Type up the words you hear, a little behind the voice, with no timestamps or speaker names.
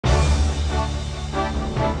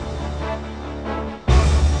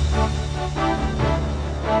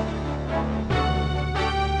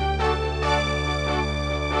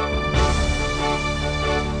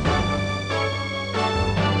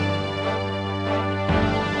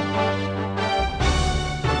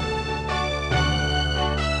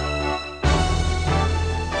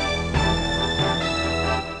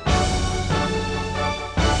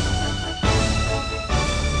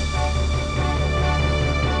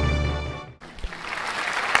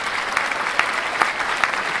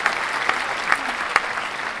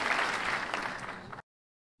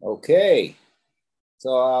Okay,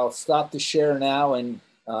 so I'll stop the share now and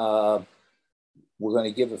we're going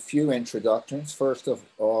to give a few introductions. First of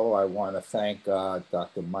all, I want to thank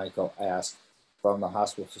Dr. Michael Ast from the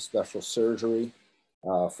Hospital for Special Surgery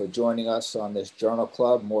for joining us on this journal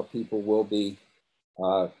club. More people will be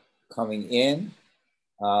coming in.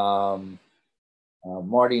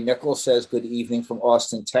 Marty Nichols says, good evening from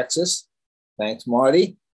Austin, Texas. Thanks,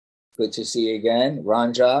 Marty. Good to see you again.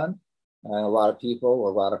 Ranjan, and a lot of people,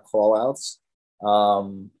 a lot of call outs.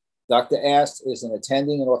 Dr. Ast is an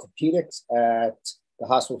attending in orthopedics at the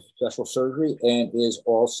Hospital for Special Surgery and is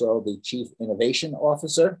also the Chief Innovation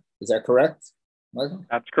Officer. Is that correct, Michael?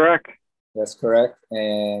 That's correct. That's correct.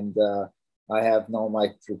 And I have known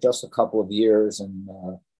Mike for just a couple of years and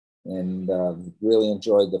really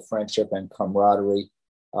enjoyed the friendship and camaraderie.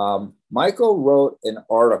 Michael wrote an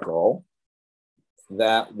article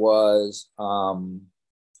that was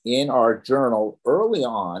in our journal early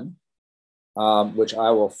on, which I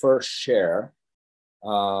will first share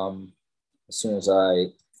as soon as I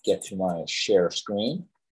get to my share screen,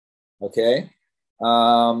 okay,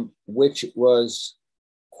 which was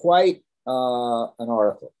quite an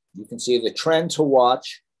article. You can see the trend to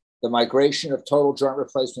watch, the migration of total joint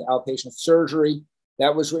replacement outpatient surgery.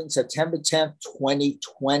 That was written September 10th,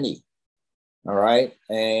 2020. All right.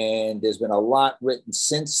 And there's been a lot written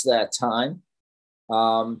since that time.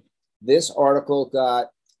 This article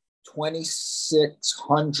got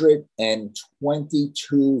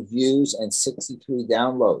 2,622 views and 63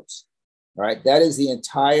 downloads. All right. That is the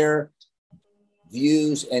entire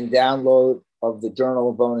views and download of the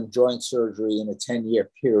Journal of Bone and Joint Surgery in a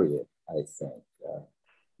 10-year period, I think.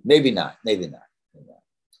 Maybe not.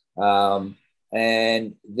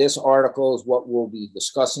 And this article is what we'll be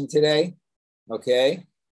discussing today, okay,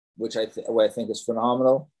 which I think is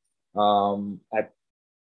phenomenal. At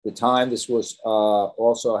the time, this was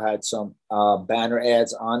also had some banner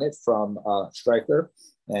ads on it from Stryker,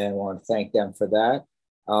 and I want to thank them for that.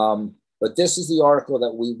 But this is the article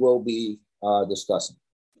that we will be discussing.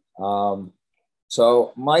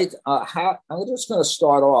 So, Mike, I'm just going to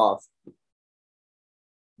start off.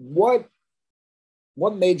 What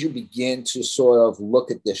made you begin to sort of look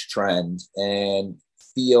at this trend and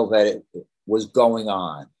feel that it was going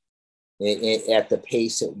on at the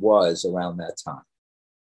pace it was around that time?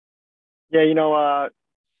 Yeah,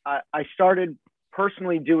 I started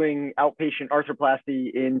personally doing outpatient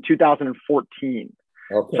arthroplasty in 2014.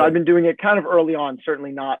 Okay. So I've been doing it kind of early on,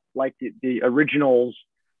 certainly not like the originals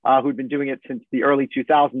who'd been doing it since the early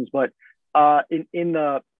 2000s, but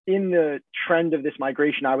in the trend of this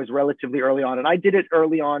migration, I was relatively early on. And I did it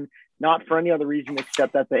early on, not for any other reason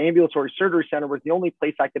except that the ambulatory surgery center was the only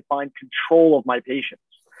place I could find control of my patients.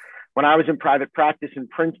 When I was in private practice in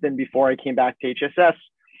Princeton before I came back to HSS,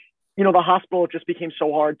 the hospital just became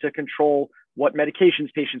so hard to control what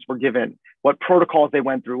medications patients were given, what protocols they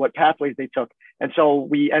went through, what pathways they took. And so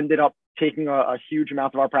we ended up taking a huge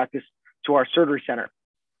amount of our practice to our surgery center.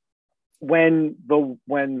 When the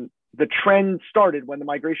trend started, when the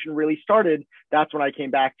migration really started, that's when I came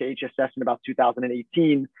back to HSS in about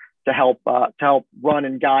 2018 to help run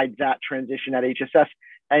and guide that transition at HSS.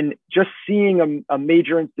 And just seeing a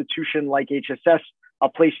major institution like HSS, a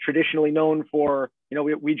place traditionally known for,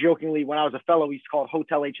 we jokingly, when I was a fellow, we used to call it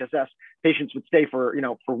Hotel HSS. Patients would stay for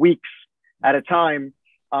weeks at a time.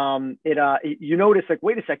 You notice, like,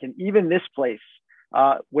 wait a second, even this place,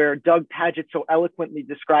 where Doug Paget so eloquently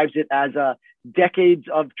describes it as decades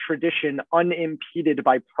of tradition unimpeded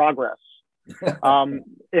by progress.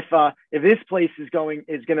 If this place is going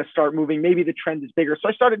to start moving, maybe the trend is bigger. So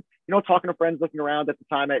I started, talking to friends, looking around. At the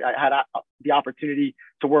time, I had the opportunity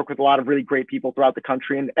to work with a lot of really great people throughout the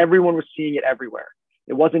country, and everyone was seeing it everywhere.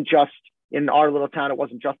 It wasn't just in our little town. It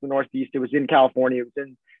wasn't just the Northeast. It was in California. It was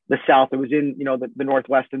in the South. It was in, the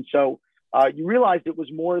Northwest. And so you realized it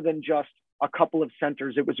was more than just a couple of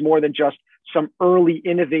centers. It was more than just some early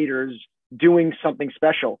innovators doing something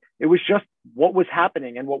special. It was just what was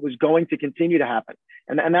happening and what was going to continue to happen.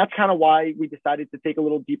 And that's kind of why we decided to take a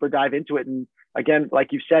little deeper dive into it. And again,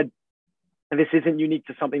 like you said, this isn't unique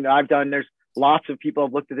to something that I've done. There's lots of people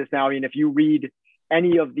have looked at this now. I mean, if you read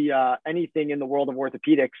any of the anything in the world of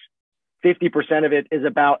orthopedics, 50% of it is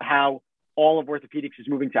about how all of orthopedics is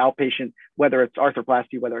moving to outpatient, whether it's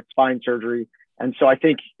arthroplasty, whether it's spine surgery. And so I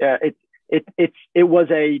think it was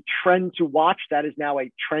a trend to watch that is now a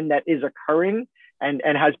trend that is occurring and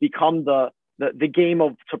has become the game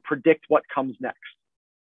of to predict what comes next.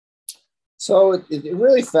 So it's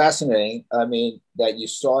really fascinating. I mean, that you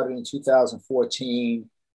started in 2014,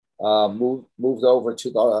 moved over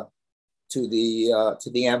to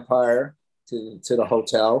the Empire, to the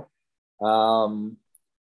hotel.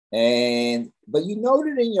 But you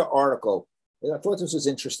noted in your article, and I thought this was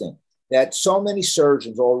interesting, that so many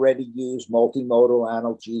surgeons already use multimodal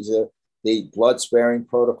analgesia, the blood sparing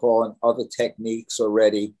protocol, and other techniques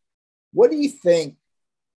already. What do you think?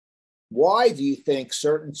 Why do you think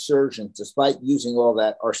certain surgeons, despite using all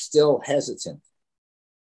that, are still hesitant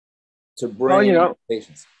to bring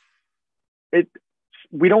patients?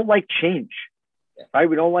 We don't like change, right?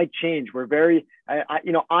 We don't like change. We're very,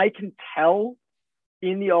 I can tell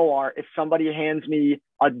in the OR if somebody hands me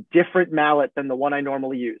a different mallet than the one I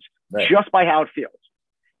normally use, just by how it feels,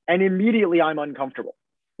 and immediately I'm uncomfortable.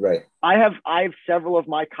 Right. I have several of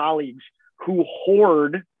my colleagues who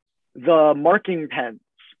hoard the marking pens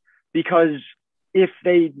because if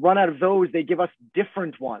they run out of those, they give us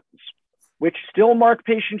different ones, which still mark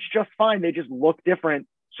patients just fine. They just look different.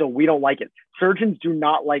 So we don't like it. Surgeons do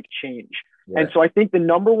not like change. Right. And so I think the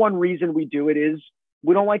number one reason we do it is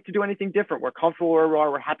we don't like to do anything different. We're comfortable where we are.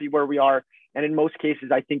 We're happy where we are. And in most cases,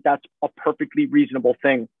 I think that's a perfectly reasonable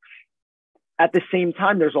thing. At the same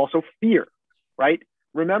time, there's also fear, right?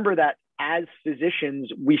 Remember that as physicians,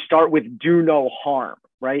 we start with do no harm,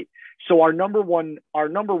 right? So our number one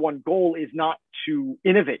goal is not to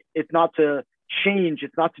innovate. It's not to change.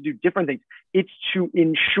 It's not to do different things. It's to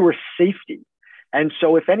ensure safety. And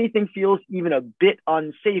so if anything feels even a bit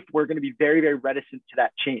unsafe, we're going to be very, very reticent to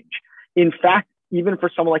that change. In fact, even for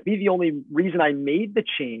someone like me, the only reason I made the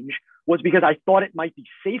change was because I thought it might be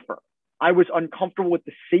safer. I was uncomfortable with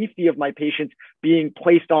the safety of my patients being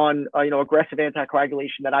placed on, aggressive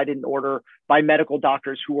anticoagulation that I didn't order by medical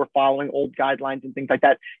doctors who were following old guidelines and things like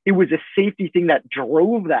that. It was a safety thing that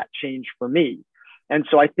drove that change for me. And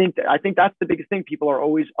so I think that's the biggest thing. People are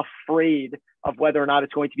always afraid of whether or not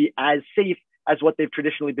it's going to be as safe as what they've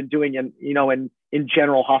traditionally been doing in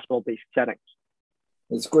general hospital-based settings.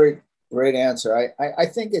 It's great answer. I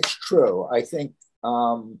think it's true. I think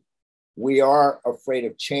we are afraid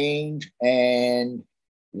of change, and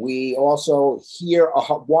we also hear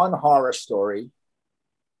one horror story,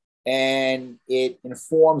 and it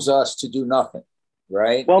informs us to do nothing,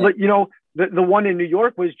 right? Well, but the one in New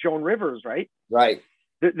York was Joan Rivers, right? Right.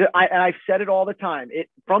 I've said it all the time.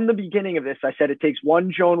 From the beginning of this, I said it takes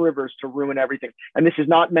one Joan Rivers to ruin everything. And this is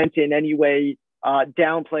not meant to in any way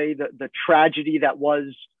downplay the tragedy that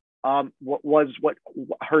was what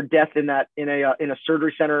her death in a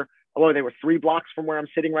surgery center. Although they were 3 blocks from where I'm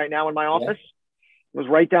sitting right now in my office, It was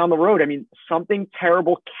right down the road. I mean, something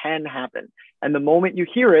terrible can happen. And the moment you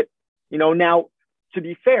hear it, now to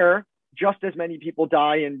be fair, just as many people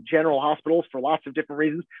die in general hospitals for lots of different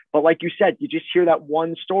reasons. But like you said, you just hear that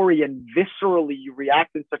one story and viscerally you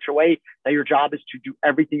react in such a way that your job is to do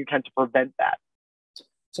everything you can to prevent that.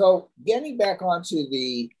 So getting back onto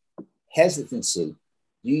the hesitancy,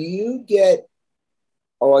 do you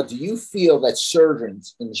feel that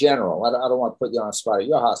surgeons in general, I don't want to put you on the spot at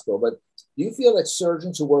your hospital, but do you feel that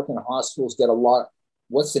surgeons who work in hospitals get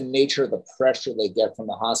what's the nature of the pressure they get from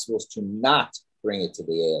the hospitals to not bring it to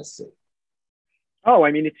the ASC? Oh,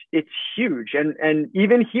 I mean, it's huge. And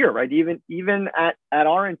even here, right? Even at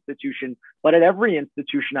our institution, but at every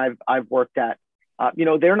institution I've worked at,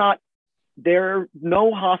 no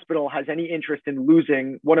hospital has any interest in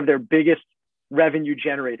losing one of their biggest revenue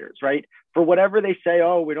generators, right? For whatever they say,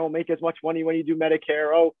 oh, we don't make as much money when you do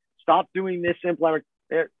Medicare. Oh, stop doing this implant,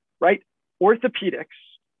 right? Orthopedics,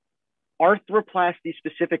 arthroplasty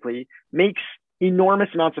specifically, makes enormous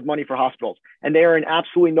amounts of money for hospitals, and they are in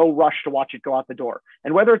absolutely no rush to watch it go out the door.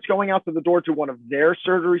 And whether it's going out to the door to one of their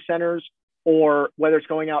surgery centers, or whether it's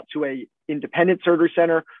going out to a independent surgery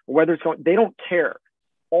center, or whether they don't care.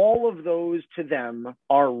 All of those to them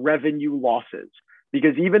are revenue losses,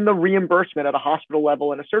 because even the reimbursement at a hospital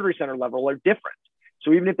level and a surgery center level are different.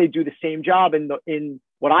 So even if they do the same job in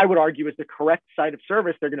what I would argue is the correct site of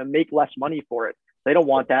service, they're going to make less money for it. They don't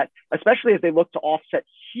want that, especially as they look to offset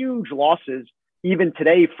huge losses even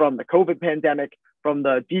today from the COVID pandemic, from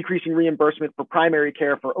the decreasing reimbursement for primary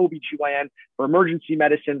care, for OBGYN, for emergency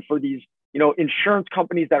medicine, for these, insurance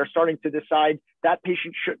companies that are starting to decide that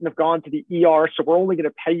patient shouldn't have gone to the ER. So we're only going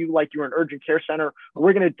to pay you like you're an urgent care center. Or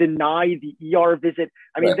we're going to deny the ER visit.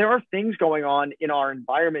 I mean, There are things going on in our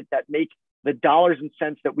environment that make the dollars and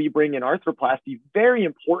cents that we bring in arthroplasty very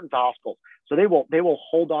important to hospitals. So they will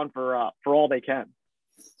hold on for all they can.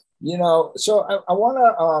 So I want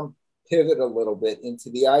to pivot a little bit into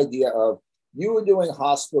the idea of you were doing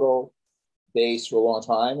hospital based for a long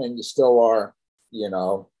time, and you still are,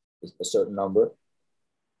 a certain number.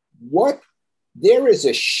 There is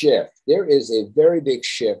a shift. There is a very big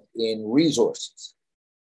shift in resources.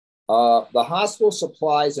 The hospital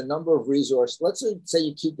supplies a number of resources. Let's say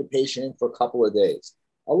you keep the patient in for a couple of days.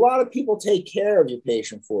 a lot of people take care of your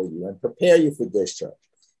patient for you and prepare you for discharge.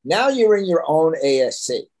 Now you're in your own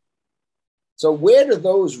ASC. So where do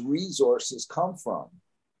those resources come from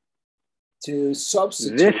to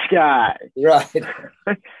substitute this guy? Right.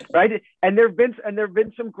 Right. And there've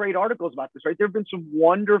been some great articles about this, right? There've been some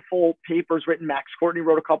wonderful papers written. Max Courtney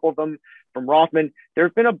wrote a couple of them, from Rothman.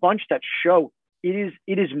 There've been a bunch that show it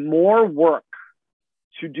is more work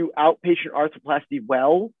to do outpatient arthroplasty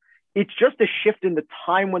well. It's just a shift in the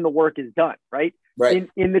time when the work is done, right? Right.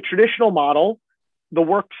 In the traditional model, the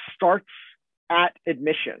work starts at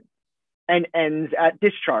admission and ends at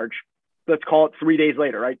discharge. Let's call it 3 days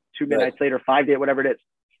later, right? 2 midnights later, 5 days, whatever it is.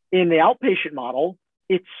 In the outpatient model,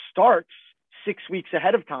 it starts 6 weeks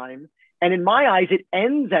ahead of time. And in my eyes, it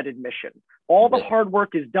ends at admission. All the hard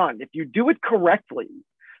work is done. If you do it correctly,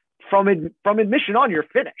 from admission on, you're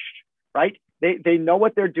finished, right? They know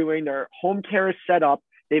what they're doing. Their home care is set up.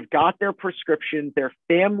 They've got their prescriptions. Their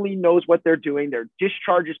family knows what they're doing. Their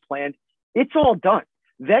discharge is planned. It's all done.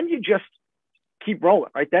 Then you just keep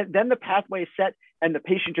rolling, right? Then the pathway is set and the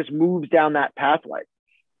patient just moves down that pathway.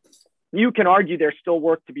 You can argue there's still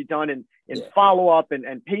work to be done in follow-up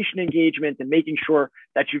and patient engagement and making sure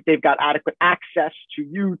that they've got adequate access to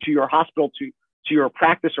you, to your hospital, to your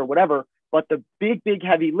practice or whatever. But the big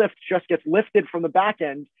heavy lift just gets lifted from the back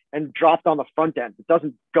end and dropped on the front end. It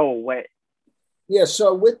doesn't go away. Yeah.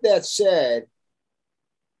 So with that said,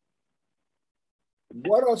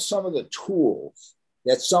 what are some of the tools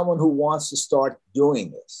that someone who wants to start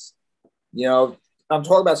doing this, I'm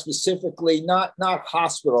talking about specifically not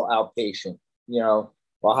hospital outpatient, or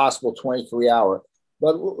hospital 23-hour,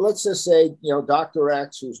 but let's just say, Dr.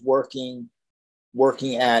 X who's working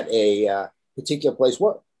at a particular place.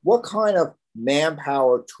 What kind of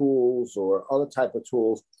manpower tools or other type of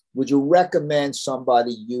tools would you recommend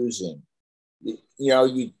somebody using?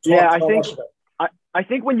 I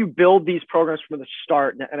think when you build these programs from the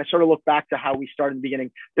start, and I sort of look back to how we started in the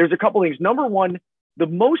beginning, there's a couple of things. Number one, the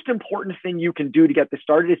most important thing you can do to get this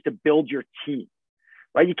started is to build your team,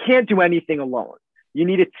 right? You can't do anything alone. You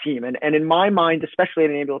need a team. And in my mind, especially at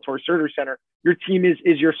an ambulatory surgery center, your team is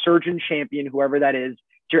your surgeon champion, whoever that is,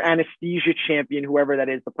 your anesthesia champion, whoever that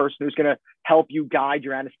is, the person who's going to help you guide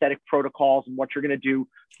your anesthetic protocols and what you're going to do.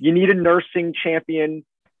 You need a nursing champion.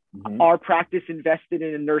 Mm-hmm. Our practice invested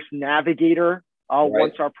in a nurse navigator.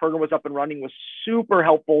 Once our program was up and running, was super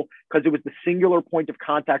helpful because it was the singular point of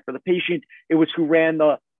contact for the patient. It was who ran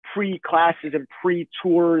the pre-classes and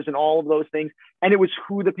pre-tours and all of those things. And it was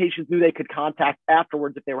who the patients knew they could contact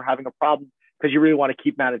afterwards if they were having a problem, because you really want to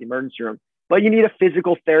keep them out of the emergency room. But you need a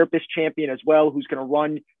physical therapist champion as well, who's going to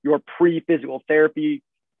run your pre-physical therapy.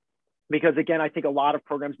 Because again, I think a lot of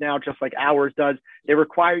programs now, just like ours does, they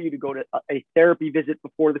require you to go to a therapy visit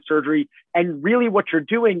before the surgery. And really what you're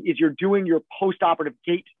doing is you're doing your post-operative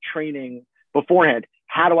gait training beforehand.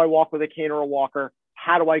 How do I walk with a cane or a walker?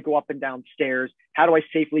 How do I go up and down stairs? How do I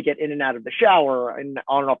safely get in and out of the shower and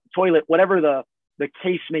on and off the toilet? Whatever the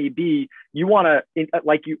case may be, you want to,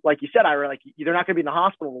 like you said, Ira, like they're not going to be in the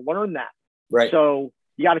hospital to learn that. Right. So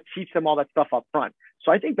you got to teach them all that stuff up front.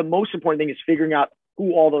 So I think the most important thing is figuring out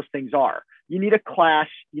who all those things are. You need a class,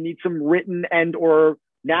 you need some written or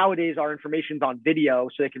nowadays our information's on video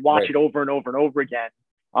so they can watch it over and over and over again.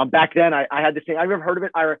 Back then I had this thing, I've never heard of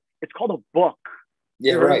it, Ira. It's called a book.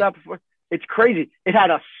 Yeah, you heard of that before? It's crazy. It had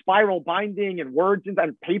a spiral binding and words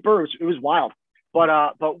and paper. It was wild.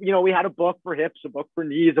 But we had a book for hips, a book for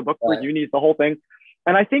knees, a book for unis, the whole thing.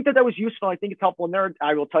 And I think that was useful. I think it's helpful. And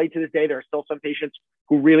I will tell you to this day, there are still some patients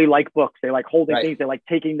who really like books. They like holding things. They like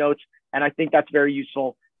taking notes. And I think that's very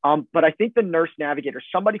useful. But I think the nurse navigator,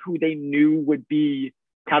 somebody who they knew would be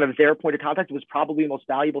kind of their point of contact, was probably the most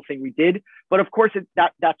valuable thing we did. But of course,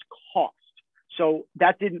 that's cost. So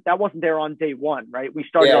that wasn't there on day one, right? We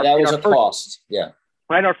started. Yeah, that was a cost. Yeah.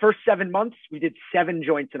 Right. Our first 7 months, we did 7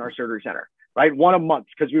 joints in our surgery center, right? 1 a month,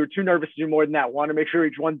 because we were too nervous to do more than that. Wanted to make sure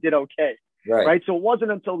each one did okay. Right. So it wasn't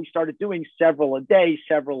until we started doing several a day,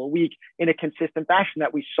 several a week in a consistent fashion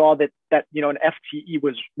that we saw that an FTE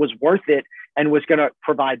was worth it and was going to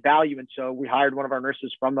provide value. And so we hired one of our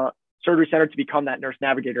nurses from the surgery center to become that nurse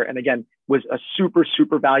navigator. And again, was a super,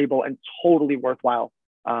 super valuable and totally worthwhile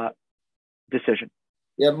decision.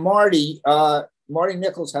 Yeah, Marty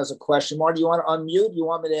Nichols has a question. Marty, you want to unmute? You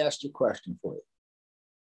want me to ask your question for you?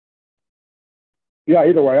 Yeah,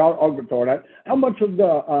 either way, I'll get to that. How much of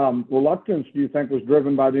the reluctance do you think was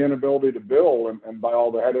driven by the inability to bill and by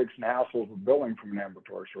all the headaches and hassles of billing from an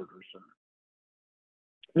ambulatory surgery center?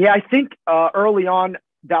 Yeah, I think early on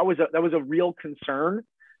that was a real concern.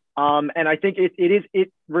 And I think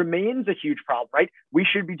it remains a huge problem, right? We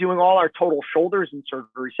should be doing all our total shoulders in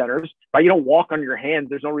surgery centers, right? You don't walk on your hands.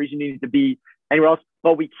 There's no reason you need to be anywhere else,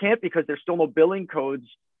 but we can't because there's still no billing codes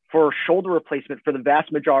for shoulder replacement for the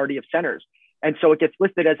vast majority of centers. And so it gets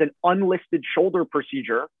listed as an unlisted shoulder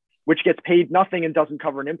procedure, which gets paid nothing and doesn't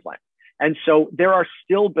cover an implant. And so there are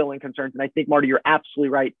still billing concerns. And I think, Marty, you're absolutely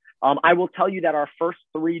right. I will tell you that our first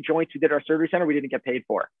 3 joints we did at our surgery center, we didn't get paid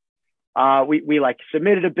for. We like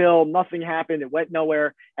submitted a bill, nothing happened, it went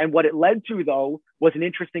nowhere. And what it led to, though, was an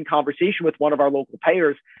interesting conversation with one of our local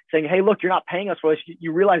payers saying, hey, look, you're not paying us for this.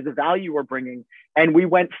 You realize the value we're bringing. And we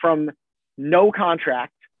went from no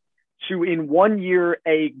contract to, in 1 year,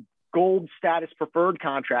 a gold status preferred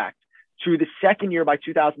contract, to the second year by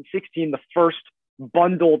 2016, the first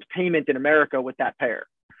bundled payment in America with that payer.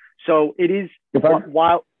 So it is,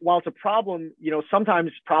 while it's a problem,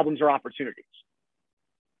 sometimes problems are opportunities.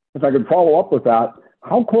 If I could follow up with that,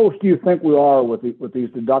 how close do you think we are with these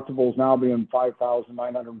deductibles now being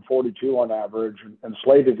 $5,942 on average and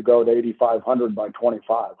slated to go to $8,500 by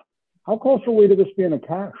 25? How close are we to this being a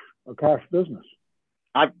cash business?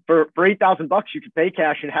 For $8,000, you could pay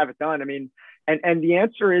cash and have it done. I mean, and the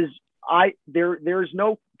answer is, there's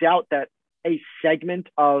no doubt that a segment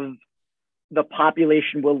of the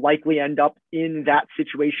population will likely end up in that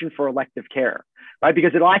situation for elective care, right?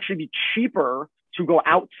 Because it'll actually be cheaper to go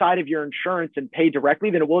outside of your insurance and pay directly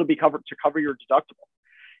than it will be covered to cover your deductible.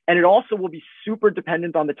 And it also will be super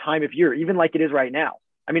dependent on the time of year, even like it is right now.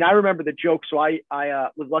 I mean, I remember the joke. So I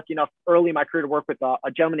was lucky enough early in my career to work with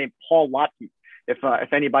a gentleman named Paul Lotke.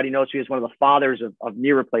 If anybody knows, he is one of the fathers of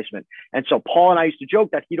knee replacement. And so Paul and I used to joke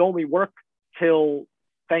that he'd only work till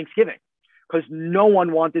Thanksgiving because no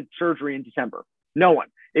one wanted surgery in December. No one.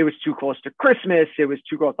 It was too close to Christmas. It was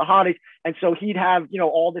too close to the holidays. And so he'd have,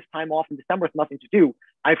 all this time off in December with nothing to do.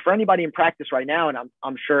 For anybody in practice right now, and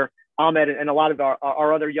I'm sure Ahmed and a lot of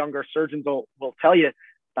our other younger surgeons will tell you,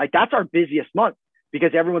 like, that's our busiest month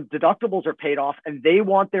because everyone's deductibles are paid off and they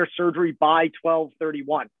want their surgery by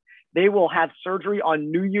 12/31. They will have surgery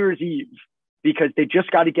on New Year's Eve because they just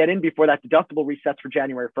got to get in before that deductible resets for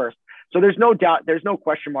January 1st. So there's no doubt, there's no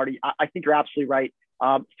question, Marty. I think you're absolutely right.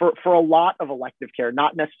 For a lot of elective care,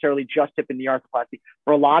 not necessarily just hip and knee arthroplasty,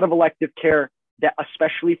 for a lot of elective care, that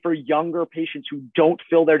especially for younger patients who don't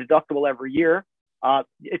fill their deductible every year,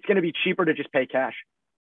 it's going to be cheaper to just pay cash.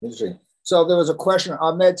 Interesting. So there was a question,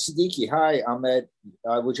 Ahmed Siddiqui. Hi, Ahmed.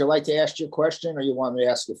 Would you like to ask your question or you want me to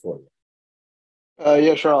ask it for you?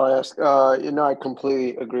 Yeah, sure. I'll ask. I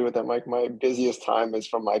completely agree with that, Mike. My busiest time is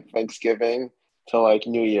from like Thanksgiving to like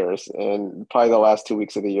New Year's, and probably the last 2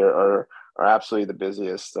 weeks of the year are absolutely the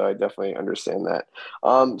busiest. So I definitely understand that.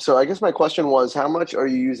 So I guess my question was, how much are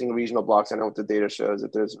you using regional blocks? I know what the data shows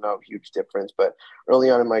that there's no huge difference, but early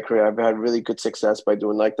on in my career, I've had really good success by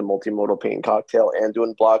doing like the multimodal pain cocktail and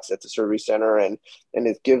doing blocks at the surgery center. And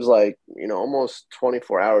it gives like, almost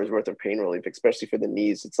 24 hours worth of pain relief, especially for the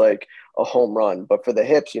knees. It's like a home run. But for the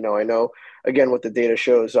hips, I know, again, what the data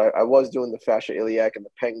shows, I was doing the fascia iliac and the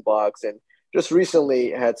peng blocks, and just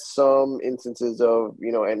recently had some instances of,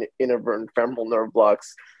 an inadvertent femoral nerve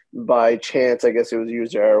blocks by chance. I guess it was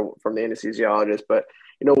user error from the anesthesiologist. But,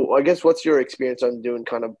 I guess what's your experience on doing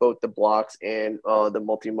kind of both the blocks and the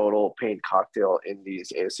multimodal pain cocktail in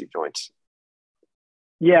these ASC joints?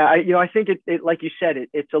 Yeah, I think it like you said,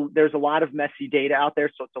 there's a lot of messy data out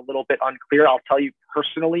there, so it's a little bit unclear. I'll tell you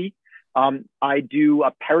personally, I do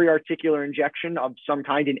a periarticular injection of some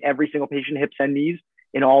kind in every single patient, hips and knees,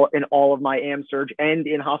 in all of my AM surge and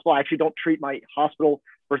in hospital. I actually don't treat my hospital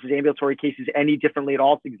versus ambulatory cases any differently at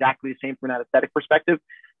all. It's exactly the same from an anesthetic perspective.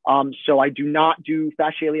 So I do not do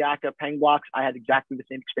fascia iliaca peng blocks. I had exactly the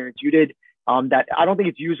same experience you did. That I don't think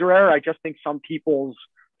it's user error. I just think some people's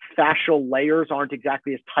fascial layers aren't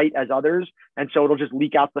exactly as tight as others. And so it'll just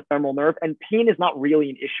leak out the femoral nerve. And pain is not really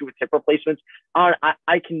an issue with hip replacements.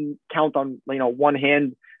 I can count on one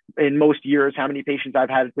hand in most years how many patients I've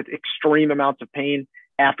had with extreme amounts of pain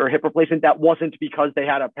after a hip replacement that wasn't because they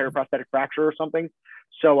had a periprosthetic fracture or something.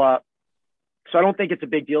 So I don't think it's a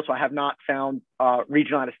big deal. So I have not found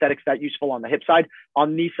regional anesthetics that useful on the hip side. On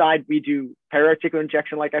the knee side, we do periarticular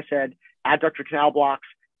injection, like I said, adductor canal blocks,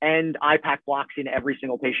 and IPAC blocks in every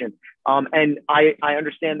single patient. And I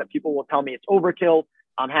understand that people will tell me it's overkill.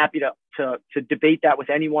 I'm happy to debate that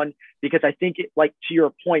with anyone because I think, like to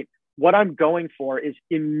your point, what I'm going for is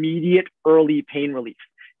immediate early pain relief.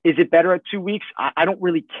 Is it better at 2 weeks? I don't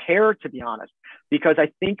really care, to be honest, because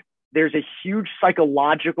I think there's a huge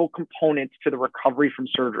psychological component to the recovery from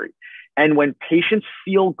surgery. And when patients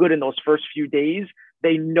feel good in those first few days,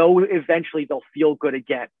 they know eventually they'll feel good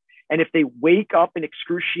again. And if they wake up in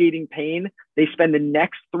excruciating pain, they spend the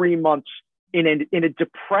next 3 months in a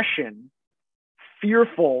depression,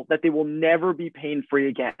 fearful that they will never be pain-free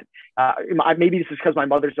again. Maybe this is because my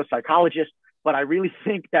mother's a psychologist, but I really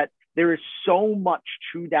think that there is so much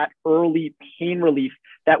to that early pain relief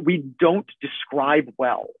that we don't describe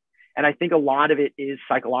well. And I think a lot of it is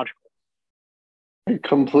psychological.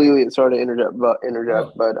 Completely, sorry to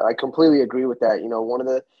interject, but I completely agree with that. One of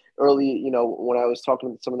the early, when I was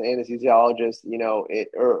talking to some of the anesthesiologists,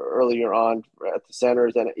 earlier on at the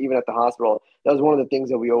centers and even at the hospital, that was one of the things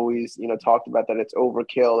that we always, talked about, that it's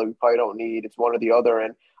overkill, that we probably don't need, it's one or the other.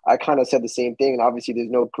 And I kind of said the same thing. And obviously there's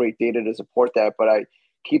no great data to support that, but I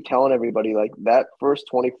keep telling everybody, like, that first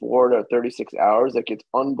 24 to 36 hours, like, it's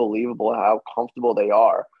unbelievable how comfortable they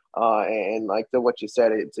are. And like what you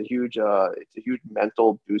said, it's a huge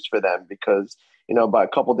mental boost for them, because by a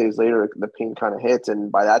couple of days later the pain kind of hits,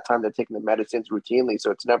 and by that time they're taking the medicines routinely,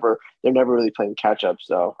 so they're never really playing catch up.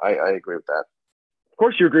 So I agree with that. Of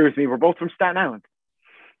course you agree with me. We're both from Staten Island.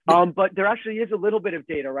 But there actually is a little bit of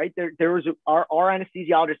data, right? There was our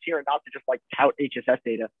anesthesiologists here, and not to just like tout HSS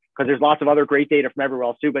data, because there's lots of other great data from everywhere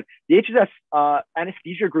else too. But the HSS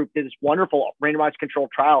anesthesia group did this wonderful randomized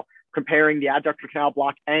controlled trial comparing the adductor canal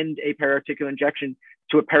block and a periarticular injection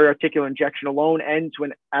to a periarticular injection alone and to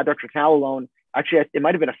an adductor canal alone. Actually, it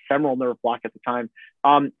might have been a femoral nerve block at the time.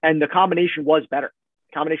 And the combination was better.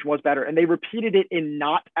 And they repeated it in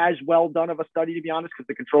not as well done of a study, to be honest, because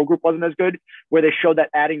the control group wasn't as good, where they showed that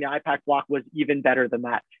adding the IPAC block was even better than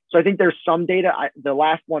that. So I think there's some data. The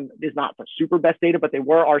last one is not the super best data, but they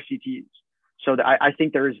were RCTs. So I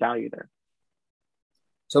think there is value there.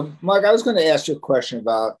 So Mark, I was going to ask you a question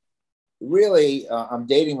about, really, I'm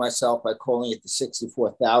dating myself by calling it the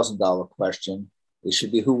 $64,000 question. It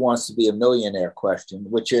should be who wants to be a millionaire question,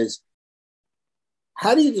 which is,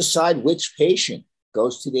 how do you decide which patient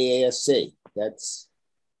goes to the ASC?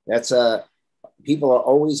 People are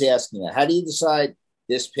always asking that. How do you decide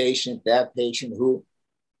this patient, that patient? Who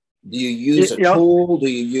do you use? Tool? Do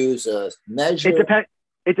you use a measure?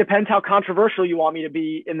 It depends how controversial you want me to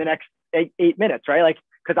be in the next eight minutes, right? Like,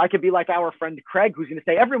 because I could be like our friend Craig, who's going to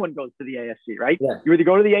say everyone goes to the ASC, right? Yeah. You either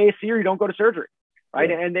go to the ASC or you don't go to surgery,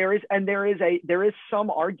 right? Yeah. And there is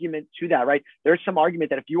some argument to that, right? There's some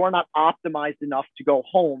argument that if you are not optimized enough to go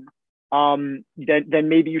home, then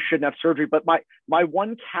maybe you shouldn't have surgery. But my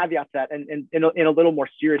one caveat to that, and in a little more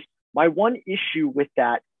serious, my one issue with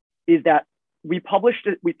that is that we published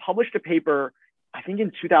a paper, I think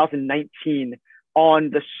in 2019,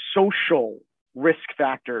 on the social risk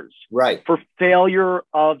factors for failure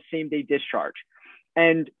of same-day discharge.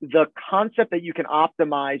 And the concept that you can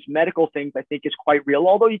optimize medical things, I think, is quite real,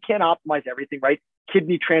 although you can't optimize everything, right?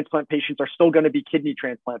 Kidney transplant patients are still going to be kidney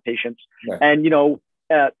transplant patients. Right. And,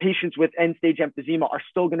 patients with end-stage emphysema are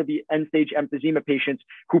still going to be end-stage emphysema patients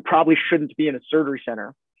who probably shouldn't be in a surgery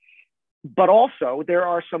center. But also, there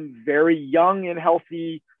are some very young and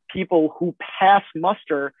healthy people who pass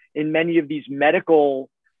muster in many of these medical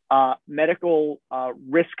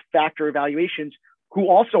risk factor evaluations, who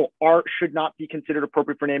also should not be considered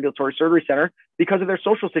appropriate for an ambulatory surgery center because of their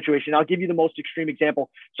social situation. I'll give you the most extreme example.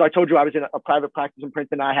 So I told you I was in a private practice in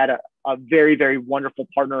Princeton. I had a very, very wonderful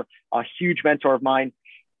partner, a huge mentor of mine,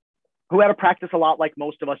 who had a practice a lot like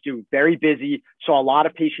most of us do, very busy, saw a lot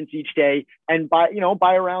of patients each day. And by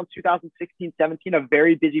around 2016, 17, a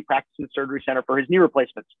very busy practice in the surgery center for his knee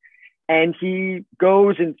replacements. And he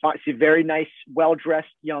goes and finds a very nice, well-dressed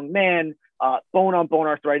young man, bone-on-bone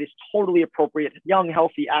arthritis, totally appropriate, young,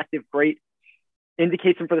 healthy, active, great,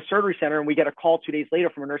 indicates him for the surgery center. And we get a call 2 days later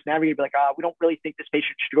from a nurse navigator, be like, we don't really think this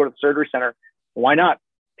patient should go to the surgery center. Why not?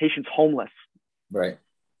 Patient's homeless. Right.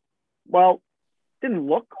 Well, didn't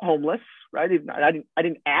look homeless, right? I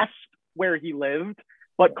didn't ask where he lived,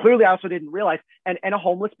 but clearly I also didn't realize, and a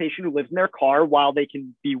homeless patient who lives in their car while they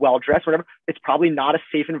can be well-dressed, whatever, it's probably not a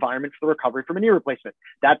safe environment for the recovery from a knee replacement.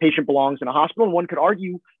 That patient belongs in a hospital, and one could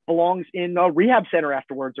argue belongs in a rehab center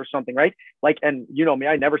afterwards or something, right? Like, and you know me,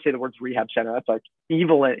 I never say the words rehab center. That's like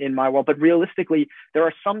evil in my world. But realistically, there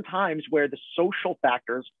are some times where the social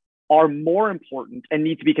factors are more important and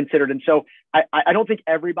need to be considered. And so I don't think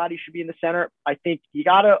everybody should be in the center. I think you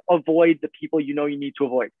got to avoid the people you need to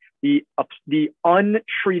avoid. The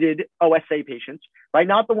untreated OSA patients, right?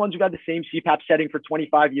 Not the ones who've had the same CPAP setting for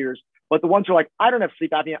 25 years, but the ones who are like, I don't have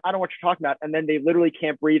sleep apnea, I don't know what you're talking about. And then they literally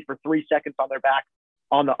can't breathe for 3 seconds on their back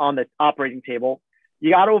on the operating table.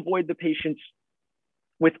 You got to avoid the patients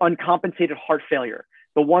with uncompensated heart failure,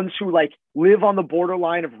 the ones who like live on the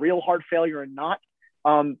borderline of real heart failure and not.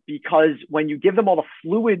 Because when you give them all the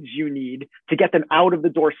fluids you need to get them out of the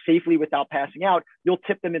door safely without passing out, you'll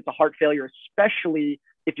tip them into heart failure, especially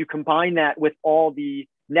if you combine that with all the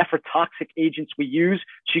nephrotoxic agents we use,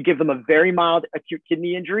 so you give them a very mild acute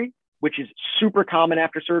kidney injury, which is super common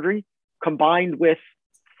after surgery, combined with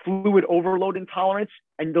fluid overload intolerance,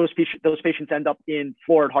 and those patients end up in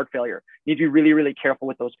florid heart failure. You need to be really, really careful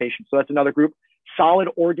with those patients. So that's another group. Solid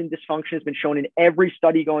organ dysfunction has been shown in every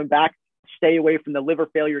study going back. Stay away from the liver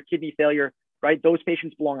failure, kidney failure, right? Those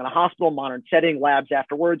patients belong in a hospital, modern setting, labs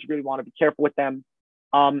afterwards. You really want to be careful with them.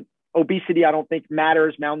 Obesity, I don't think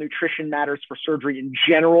matters. Malnutrition matters for surgery in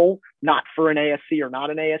general, not for an ASC or not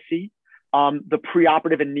an ASC. The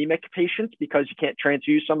preoperative anemic patients, because you can't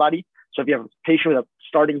transfuse somebody. So if you have a patient with a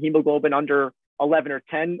starting hemoglobin under 11 or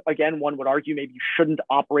 10, again, one would argue maybe you shouldn't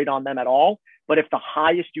operate on them at all. But if the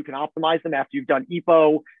highest you can optimize them after you've done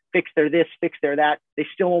EPO, fix their this, fix their that, they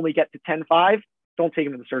still only get to 10.5, don't take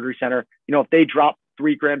them to the surgery center. You know, if they drop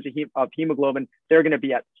 3 grams of hemoglobin, they're going to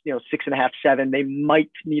be at 6.5, 7. They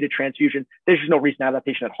might need a transfusion. There's just no reason to have that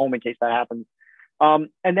patient at home in case that happens. And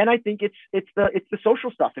then I think it's the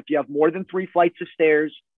social stuff. If you have more than 3 flights of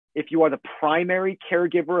stairs, if you are the primary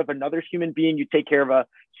caregiver of another human being, you take care of a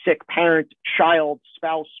sick parent, child,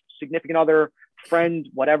 spouse, significant other, friend,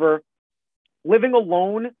 whatever. Living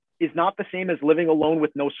alone is not the same as living alone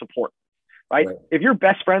with no support, right? If your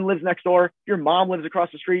best friend lives next door, if your mom lives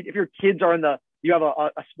across the street, if your kids are you have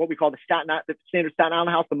a what we call the standard Staten Island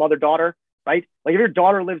house, the mother-daughter, right? Like if your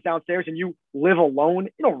daughter lives downstairs and you live alone,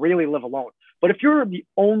 you don't really live alone. But if you're the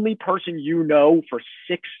only person you know for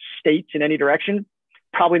 6 states in any direction,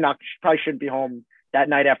 probably shouldn't be home that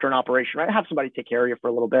night after an operation, right? Have somebody take care of you for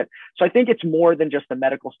a little bit. So I think it's more than just the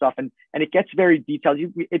medical stuff, and it gets very detailed.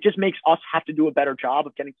 It just makes us have to do a better job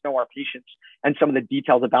of getting to know our patients and some of the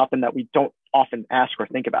details about them that we don't often ask or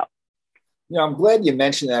think about. I'm glad you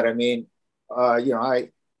mentioned that. I mean, I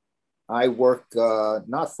work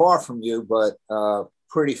not far from you, but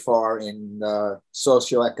pretty far in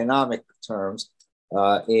socioeconomic terms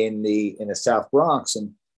in the South Bronx,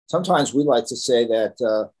 and sometimes we like to say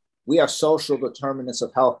that we have social determinants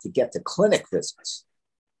of health to get to clinic visits,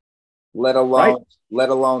 let alone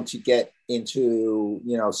to get into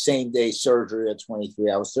same day surgery or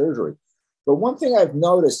 23-hour surgery. But one thing I've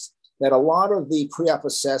noticed that a lot of the pre-op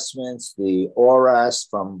assessments, the ORAS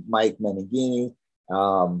from Mike Meneghini,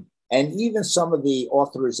 and even some of the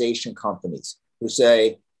authorization companies who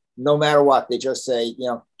say, no matter what, they just say,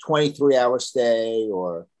 23-hour stay,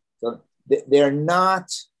 or they're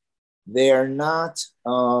not, there's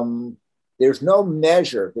no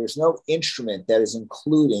measure, there's no instrument that is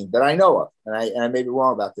including, that I know of, and I may be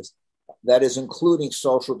wrong about this, that is including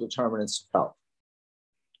social determinants of health.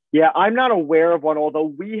 Yeah, I'm not aware of one, although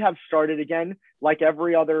we have started, again, like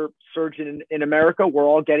every other surgeon in America, we're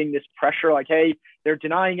all getting this pressure like, hey, they're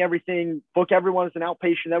denying everything, book everyone as an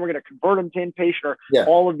outpatient, then we're going to convert them to inpatient, or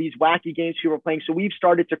all of these wacky games people are playing. So we've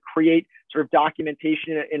started to create sort of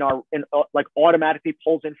documentation like automatically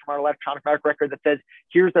pulls in from our electronic medical record that says,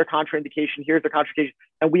 here's their contraindication, here's their contraindication.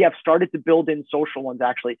 And we have started to build in social ones,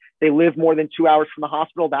 actually. They live more than 2 hours from the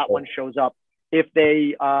hospital, that one shows up. If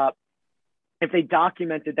they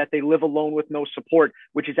documented that they live alone with no support,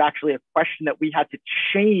 which is actually a question that we had to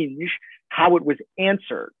change how it was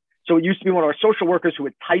answered. So it used to be one of our social workers who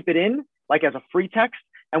would type it in like as a free text,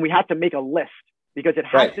 and we had to make a list because it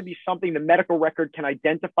has to be something the medical record can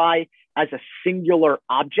identify as a singular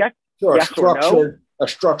object. Sure, yes or no. A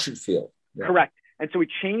structured field. Yeah. Correct. And so we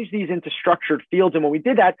changed these into structured fields. And when we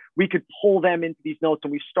did that, we could pull them into these notes,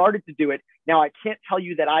 and we started to do it. Now, I can't tell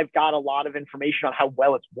you that I've got a lot of information on how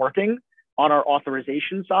well it's working on our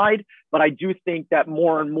authorization side, but I do think that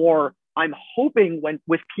more and more, I'm hoping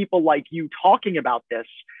with people like you talking about this,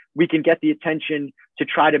 we can get the attention to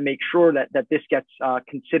try to make sure that this gets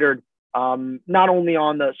considered not only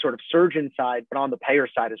on the sort of surgeon side, but on the payer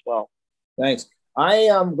side as well. Thanks. I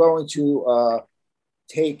am going to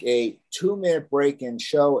take a 2-minute break and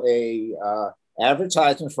show a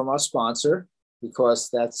advertisement from our sponsor, because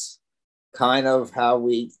that's kind of how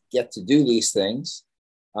we get to do these things.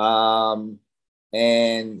 So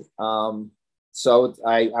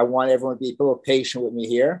I want everyone to be a little patient with me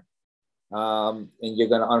here. And you're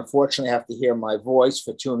going to unfortunately have to hear my voice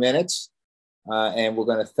for 2 minutes. And we're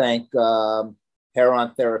going to thank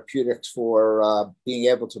Heron Therapeutics for being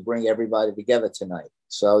able to bring everybody together tonight.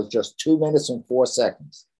 So just 2 minutes and 4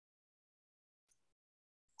 seconds.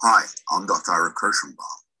 Hi, I'm Dr. Ira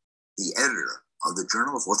Kirschenbaum, the editor of the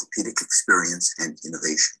Journal of Orthopedic Experience and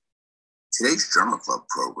Innovation. Today's Journal Club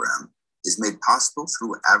program is made possible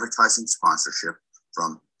through advertising sponsorship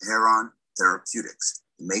from Heron Therapeutics,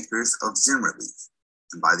 the makers of ZYNRELEF,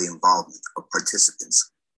 and by the involvement of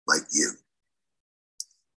participants like you.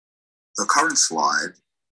 The current slide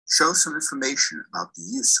shows some information about the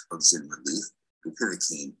use of ZYNRELEF,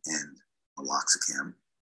 bupivacaine, and meloxicam.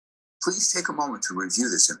 Please take a moment to review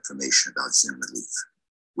this information about ZYNRELEF,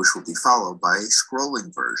 which will be followed by a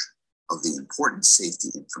scrolling version of the important safety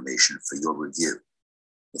information for your review.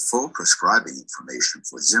 The full prescribing information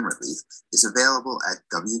for ZYNRELEF is available at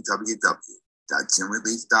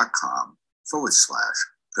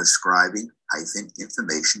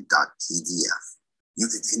www.zynrelef.com/prescribing-information.pdf. You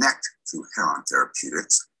can connect to Heron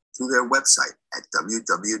Therapeutics through their website at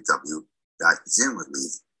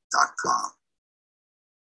www.zynrelef.com.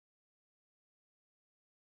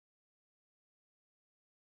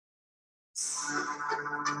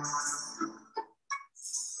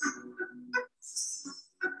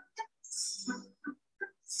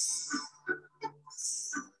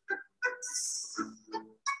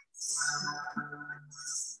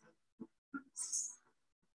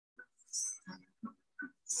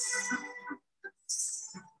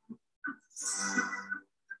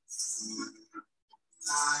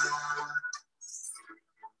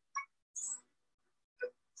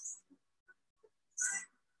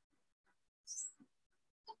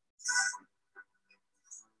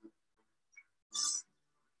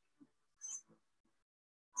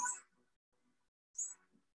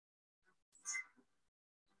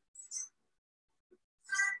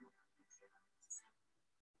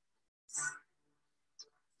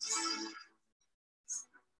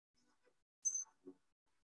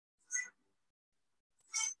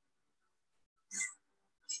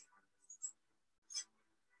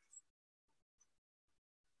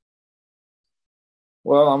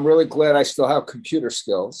 Well, I'm really glad I still have computer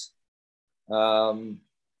skills. A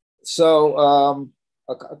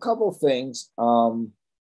couple of things.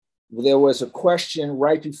 There was a question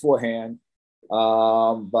right beforehand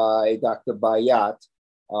by Dr. Bayat,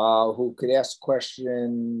 who could ask a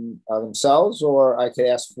question themselves, or I could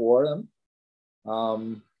ask for them.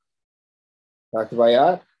 Dr.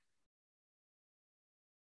 Bayat?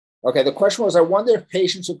 Okay, the question was, I wonder if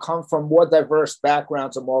patients who come from more diverse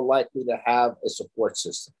backgrounds are more likely to have a support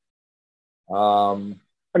system. I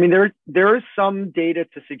mean, there is some data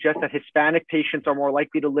to suggest that Hispanic patients are more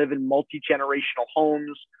likely to live in multi-generational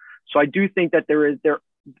homes. So I do think that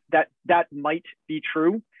that might be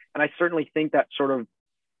true. And I certainly think that sort of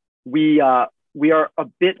we are a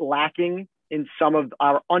bit lacking in some of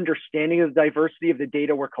our understanding of the diversity of the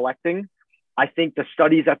data we're collecting. I think the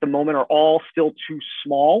studies at the moment are all still too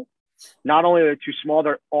small. Not only are they too small,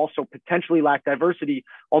 they're also potentially lack diversity,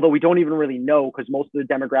 although we don't even really know because most of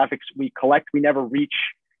the demographics we collect, we never reach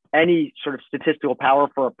any sort of statistical power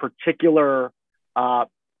for a particular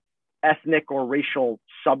ethnic or racial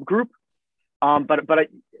subgroup. But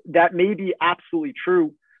that may be absolutely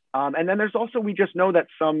true. And then there's also, we just know that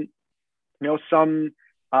some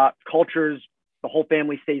cultures, the whole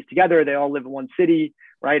family stays together. They all live in one city,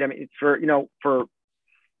 right? I mean, for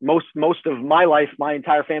most of my life, my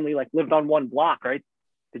entire family lived on one block, right?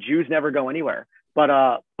 The Jews never go anywhere.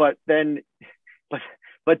 But then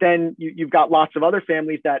you've got lots of other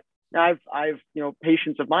families that I've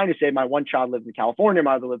patients of mine who say my one child lives in California,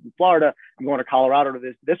 my other lives in Florida. I'm going to Colorado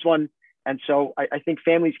to this one. And so I think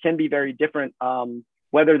families can be very different.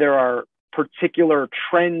 Whether there are particular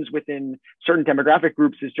trends within certain demographic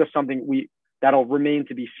groups is just something that'll remain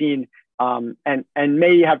to be seen. And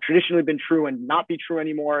may have traditionally been true and not be true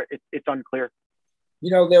anymore. It's unclear.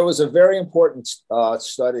 There was a very important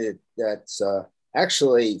study that's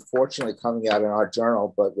actually, fortunately, coming out in our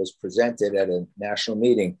journal, but was presented at a national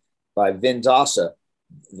meeting by Vinod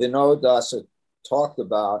Dasa talked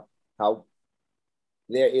about how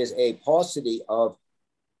there is a paucity of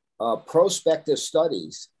prospective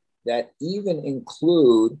studies that even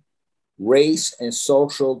include race and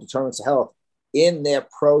social determinants of health in their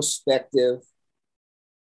prospective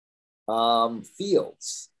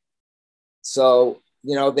fields. So,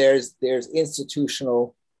 there's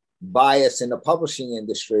institutional bias in the publishing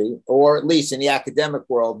industry, or at least in the academic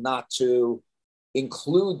world, not to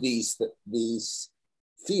include these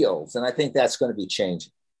fields. And I think that's going to be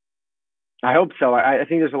changing. I hope so. I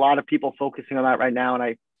think there's a lot of people focusing on that right now.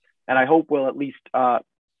 And I hope we'll at least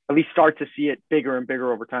start to see it bigger and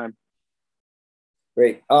bigger over time.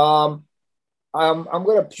 Great. I'm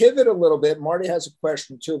going to pivot a little bit. Marty has a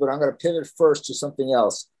question too, but I'm going to pivot first to something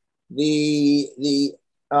else. The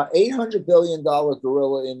 $800 billion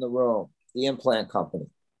gorilla in the room, the implant company,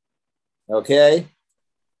 okay,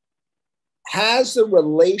 has there's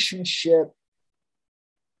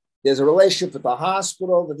a relationship with the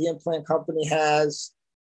hospital that the implant company has,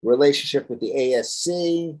 relationship with the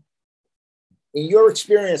ASC. In your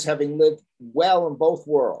experience, having lived well in both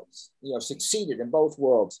worlds, succeeded in both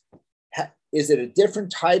worlds, is it a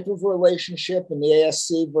different type of relationship in the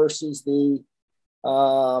ASC versus the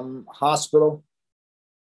hospital?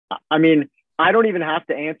 I mean, I don't even have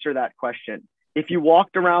to answer that question. If you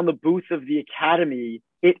walked around the booth of the Academy,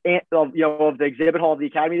 of the exhibit hall of the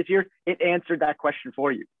Academy this year, it answered that question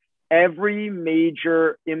for you. Every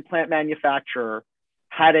major implant manufacturer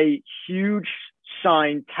had a huge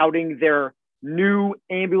sign touting their new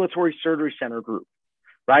ambulatory surgery center group,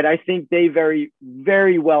 right? I think they very,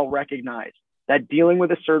 very well recognize that dealing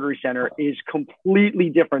with a surgery center is completely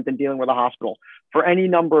different than dealing with a hospital for any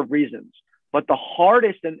number of reasons. But the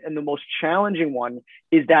hardest and the most challenging one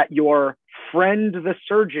is that your friend, the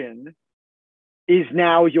surgeon, is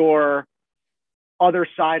now your other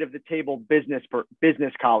side of the table business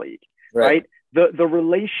colleague, right? The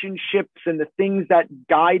relationships and the things that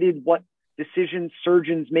guided what decisions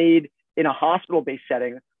surgeons made in a hospital-based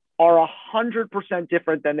setting are 100%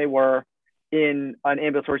 different than they were in an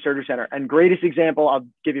ambulatory surgery center. And greatest example, I'll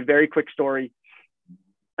give you a very quick story.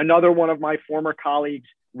 Another one of my former colleagues,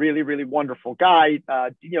 really, really wonderful guy,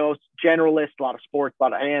 generalist, a lot of sports, a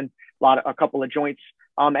lot of hands, a couple of joints.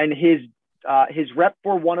 And his rep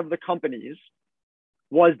for one of the companies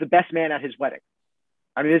was the best man at his wedding.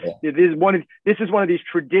 I mean, this is one of these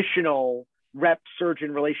traditional rep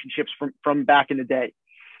surgeon relationships from back in the day.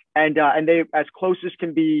 And they as close as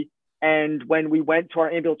can be. And when we went to our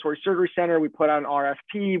ambulatory surgery center, we put out an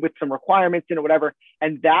RFP with some requirements and whatever.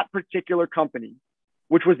 And that particular company,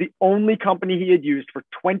 which was the only company he had used for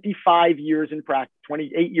 25 years in practice,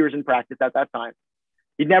 28 years in practice at that time.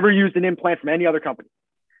 He'd never used an implant from any other company.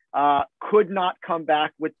 Could not come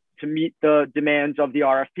back to meet the demands of the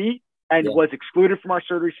RFP and was excluded from our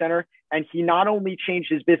surgery center. And he not only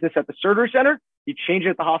changed his business at the surgery center, he changed it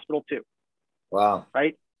at the hospital too. Wow.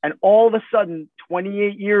 Right. And all of a sudden,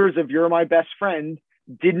 28 years of you're my best friend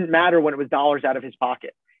didn't matter when it was dollars out of his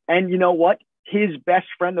pocket. And you know what? His best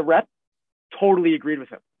friend, the rep, totally agreed with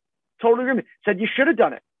him. Totally agreed with him. Said you should have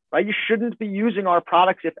done it, right? You shouldn't be using our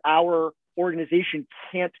products if our organization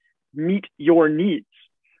can't meet your needs,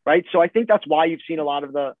 right? So I think that's why you've seen a lot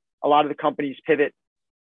of the companies pivot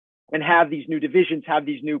and have these new divisions, have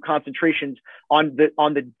these new concentrations on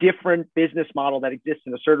the different business model that exists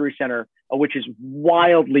in the surgery center, which is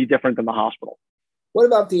wildly different than the hospital. What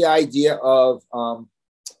about the idea of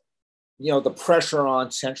the pressure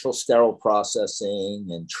on central sterile processing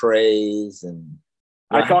and trays? And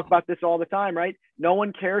I talk about this all the time, right? No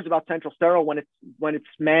one cares about central sterile when it's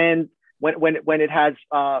manned, when it has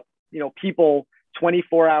people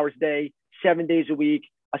 24 hours a day, 7 days a week,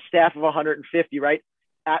 a staff of 150, right?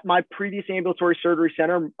 At my previous ambulatory surgery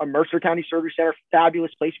center, a Mercer County Surgery Center,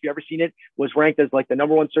 fabulous place. If you've ever seen it, was ranked as like the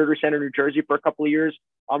 #1 surgery center in New Jersey for a couple of years.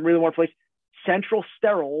 Really wonderful place. Central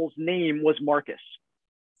Sterile's name was Marcus.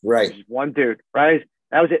 Right. One dude, right?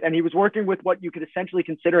 That was it. And he was working with what you could essentially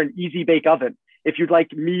consider an easy bake oven. If you'd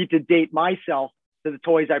like me to date myself to the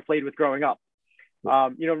toys I played with growing up.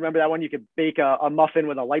 Remember that one? You could bake a muffin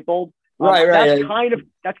with a light bulb. Right.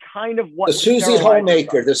 That's kind of what the Susie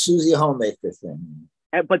Homemaker thing.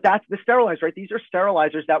 But that's the sterilizers, right? These are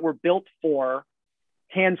sterilizers that were built for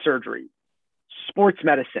hand surgery, sports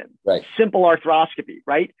medicine, right, simple arthroscopy,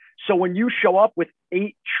 right? So when you show up with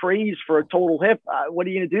 8 trays for a total hip, what are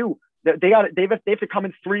you going to do? They have to come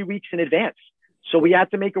in 3 weeks in advance. So we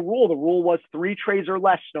had to make a rule. The rule was 3 trays or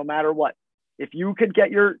less, no matter what. If you could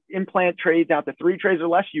get your implant trays down to 3 trays or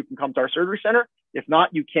less, you can come to our surgery center. If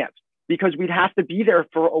not, you can't. Because we'd have to be there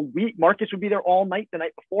for a week. Marcus would be there all night the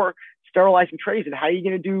night before sterilizing trays. And how are you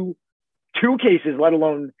going to do 2 cases, let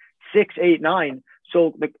alone 6, 8, 9?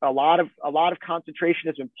 So a lot of concentration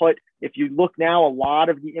has been put. If you look now, a lot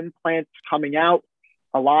of the implants coming out,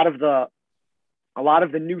 a lot of the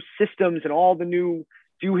new systems and all the new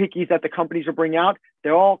doohickeys that the companies are bringing out,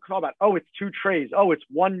 they're all talking about, oh, it's 2 trays. Oh, it's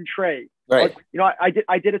 1 tray. Right. I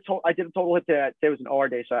did a total hip today. Today was an OR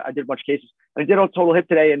day, so I did a bunch of cases. I did a total hip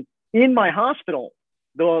today, and in my hospital,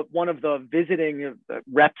 one of the visiting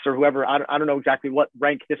reps or whoever, I don't know exactly what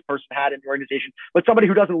rank this person had in the organization, but somebody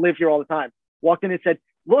who doesn't live here all the time walked in and said,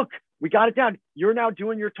 "Look, we got it down. You're now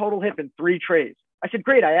doing your total hip in 3 trays." I said,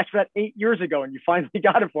 "Great. I asked for that 8 years ago, and you finally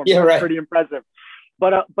got it for me." Yeah, That's right. Pretty impressive.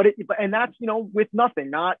 But that's, with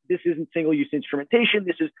nothing, this isn't single use instrumentation.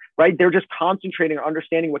 This is right. They're just concentrating on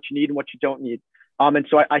understanding what you need and what you don't need. And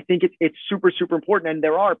so I think it's super, super important. And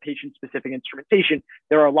there are patient specific instrumentation.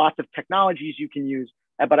 There are lots of technologies you can use.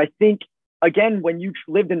 But I think, again, when you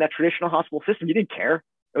lived in that traditional hospital system, you didn't care.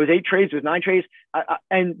 It was 8 trays, it was 9 trays.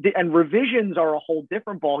 And revisions are a whole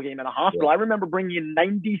different ballgame in a hospital. Yeah. I remember bringing in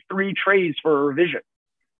 93 trays for a revision,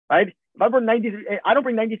 right? If I don't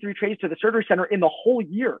bring 93 trays to the surgery center in the whole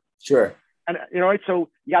year. Sure. And, right, so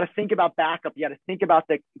you got to think about backup. You got to think about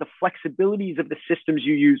the flexibilities of the systems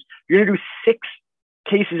you use. You're going to do 6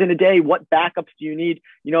 cases in a day. What backups do you need?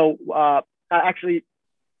 Actually,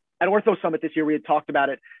 at Ortho Summit this year, we had talked about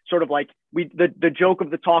it. Sort of like the joke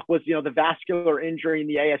of the talk was, the vascular injury in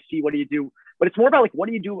the ASC. What do you do? But it's more about like, what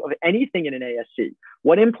do you do of anything in an ASC?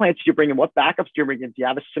 What implants do you bring in? What backups do you bring in? Do you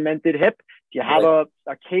have a cemented hip? Do you have a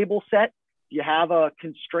cable set? Do you have a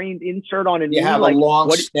constrained insert on a knee? Do you have a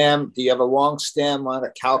long stem? Do you have a long stem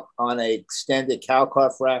on a extended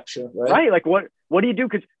calcar fracture? Right. Like what do you do?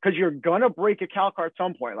 Because you're gonna break a calcar at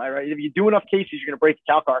some point, right? If you do enough cases, you're gonna break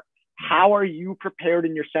a calcar. How are you prepared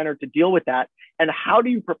in your center to deal with that? And how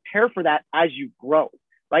do you prepare for that as you grow?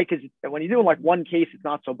 Right? Because when you're doing like one case, it's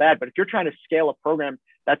not so bad. But if you're trying to scale a program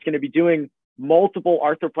that's going to be doing multiple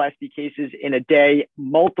arthroplasty cases in a day,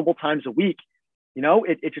 multiple times a week,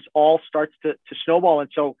 it just all starts to snowball. And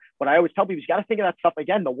so what I always tell people is you got to think of that stuff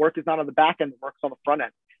again. The work is not on the back end, the work's on the front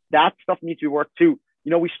end. That stuff needs to be worked too.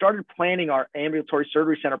 We started planning our ambulatory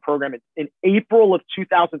surgery center program in April of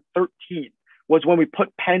 2013 was when we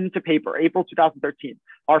put pen to paper, April 2013.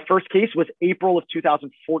 Our first case was April of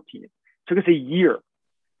 2014. It took us a year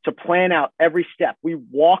to plan out every step. We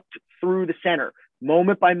walked through the center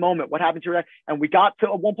moment by moment. What happened to her? And we got to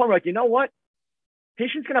one point, we're like, you know what?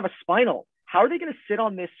 Patient's going to have a spinal. How are they going to sit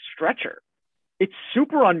on this stretcher? It's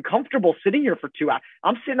super uncomfortable sitting here for 2 hours.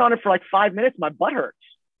 I'm sitting on it for like 5 minutes. My butt hurts.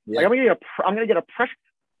 Yeah. Like I'm going to get a pressure.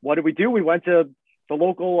 What did we do? We went to the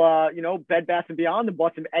local, Bed Bath & Beyond and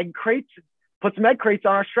bought some egg crates, put some egg crates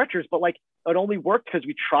on our stretchers. But like, it only worked because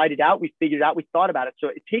we tried it out. We figured it out. We thought about it. So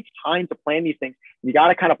it takes time to plan these things. You got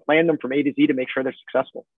to kind of plan them from A to Z to make sure they're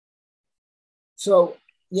successful. So,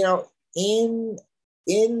 in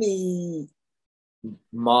the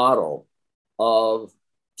model of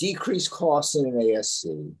decreased costs in an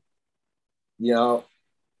ASC,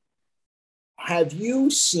 have you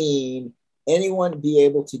seen anyone be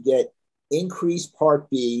able to get increased Part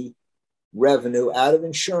B revenue out of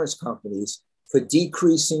insurance companies for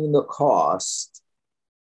decreasing the cost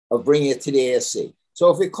of bringing it to the ASC? So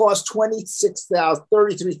if it costs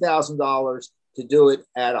 $33,000 to do it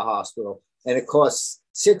at a hospital and it costs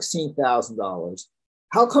 $16,000,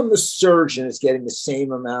 how come the surgeon is getting the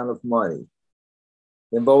same amount of money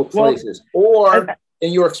in both places? Or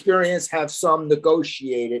in your experience, have some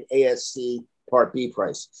negotiated ASC Part B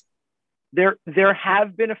prices? There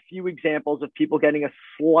have been a few examples of people getting a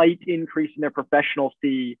slight increase in their professional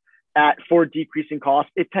fee for decreasing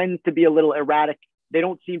costs. It tends to be a little erratic. They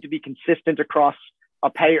don't seem to be consistent across a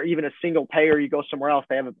payer, even a single payer. You go somewhere else,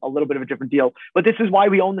 they have a little bit of a different deal. But this is why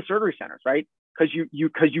we own the surgery centers, right? Because you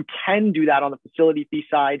can do that on the facility fee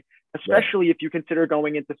side, especially if you consider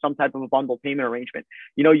going into some type of a bundled payment arrangement.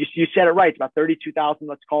 You said it right. It's about $32,000.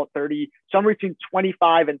 Let's call it 30, somewhere between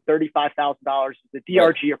 $25,000 and $35,000 is the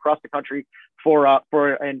DRG across the country for a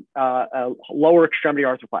lower extremity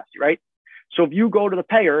arthroplasty, right? So if you go to the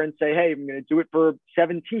payer and say, hey, I'm going to do it for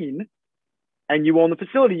 17, and you own the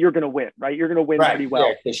facility, you're going to win, right? You're going to win pretty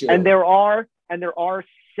well. Yeah, sure. And there are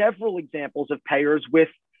several examples of payers with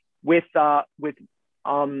no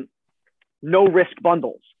risk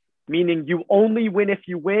bundles, meaning you only win if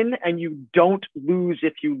you win and you don't lose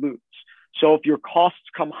if you lose. So if your costs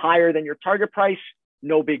come higher than your target price,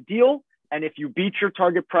 no big deal. And if you beat your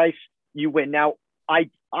target price, you win. Now, I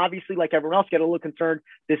obviously, like everyone else, get a little concerned.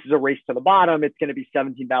 This is a race to the bottom. It's going to be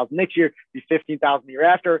 $17,000 next year, be $15,000 the year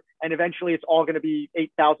after, and eventually it's all going to be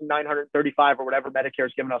 $8,935 or whatever Medicare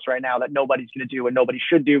is giving us right now that nobody's going to do and nobody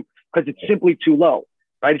should do because it's simply too low,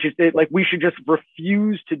 right? It's just like we should just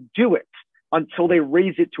refuse to do it until they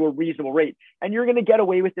raise it to a reasonable rate. And you're going to get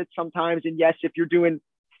away with it sometimes. And yes, if you're doing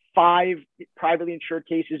 5 privately insured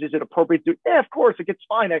cases, is it appropriate to do? Yeah, of course, it gets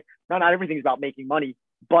fine. Not everything is about making money,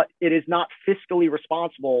 but it is not fiscally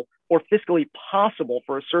responsible or fiscally possible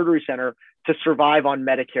for a surgery center to survive on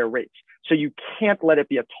Medicare rates. So you can't let it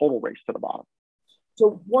be a total race to the bottom.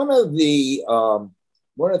 So one of the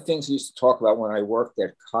things we used to talk about when I worked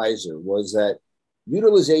at Kaiser was that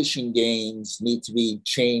utilization gains need to be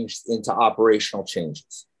changed into operational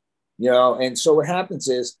changes, and so what happens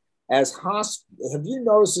is, have you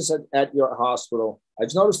noticed this at your hospital?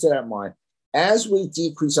 I've noticed it at mine. As we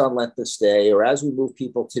decrease our length of stay or as we move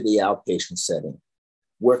people to the outpatient setting,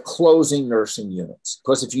 we're closing nursing units.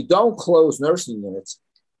 Because if you don't close nursing units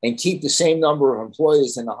and keep the same number of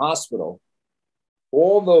employees in the hospital,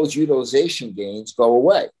 all those utilization gains go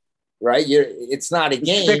away, right? It's not a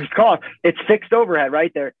gain. It's fixed cost. It's fixed overhead,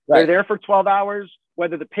 right? They're there for 12 hours.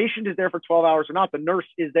 Whether the patient is there for 12 hours or not, the nurse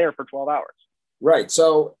is there for 12 hours. Right.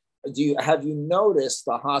 So have you noticed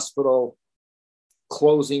the hospital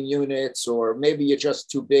closing units, or maybe you're just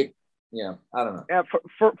too big Yeah, I don't know. Yeah,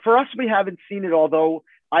 for us, we haven't seen it, although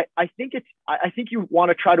I think you want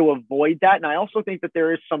to try to avoid that. And I also think that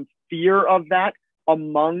there is some fear of that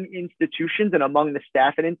among institutions and among the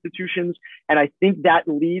staff at institutions. And I think that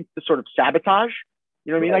leads to sort of sabotage.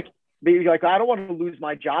 You know what I mean? Like, I don't want to lose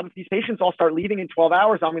my job. If these patients all start leaving in 12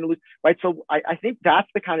 hours, I'm going to lose, right? So I think that's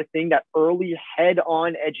the kind of thing that early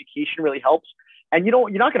head-on education really helps. And you're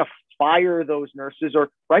not going to fire those nurses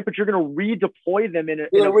right, but you're going to redeploy them in a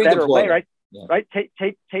better way, right? Yeah. Right.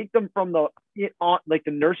 Take them from the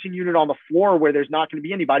nursing unit on the floor where there's not going to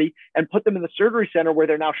be anybody, and put them in the surgery center where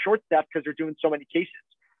they're now short staffed because they're doing so many cases.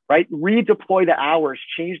 Right. Redeploy the hours,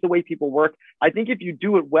 change the way people work. I think if you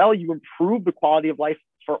do it well, you improve the quality of life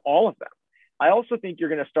for all of them. I also think you're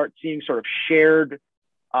going to start seeing sort of shared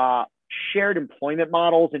employment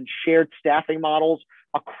models and shared staffing models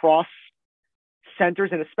across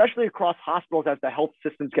centers, and especially across hospitals as the health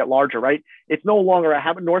systems get larger, right? It's no longer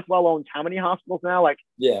Northwell owns how many hospitals now? Like,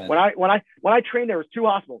 yeah. When I trained, there was 2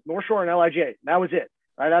 hospitals, North Shore and LIJ. And that was it,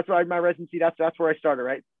 right? That's where I had my residency. That's where I started,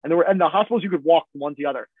 right? And the hospitals you could walk from one to the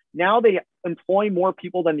other. Now they employ more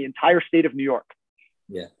people than the entire state of New York.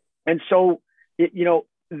 Yeah. And so,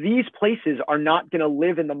 these places are not going to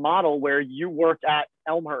live in the model where you work at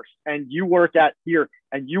Elmhurst and you work at here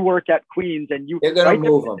and you work at Queens and they're going to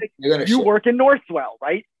move them. You work in Northwell,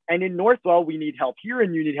 right? And in Northwell, we need help here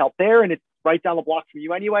and you need help there. And it's right down the block from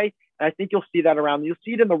you anyway. And I think you'll see that around. You'll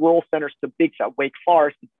see it in the rural centers, the big stuff, Wake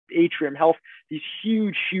Forest, Atrium Health, these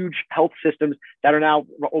huge health systems that are now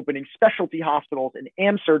opening specialty hospitals and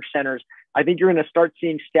AmSurg centers. I think you're going to start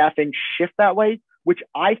seeing staffing shift that way, which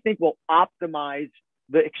I think will optimize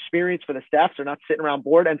the experience for the staff. So they're not sitting around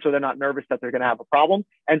bored. And so they're not nervous that they're going to have a problem.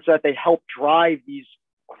 And so that they help drive these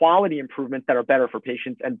quality improvements that are better for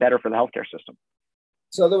patients and better for the healthcare system.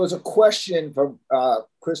 So there was a question from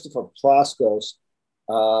Christopher Ploskos.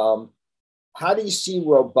 How do you see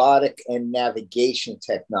robotic and navigation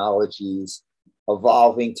technologies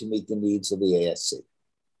evolving to meet the needs of the ASC?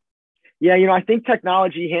 Yeah, I think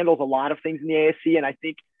technology handles a lot of things in the ASC. And I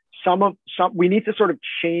think we need to sort of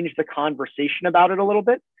change the conversation about it a little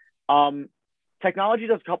bit. Technology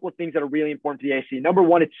does a couple of things that are really important to the ASC. Number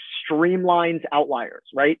one, it streamlines outliers,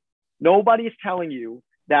 right? Nobody is telling you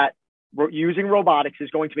that using robotics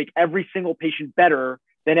is going to make every single patient better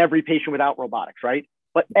than every patient without robotics, right?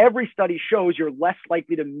 But every study shows you're less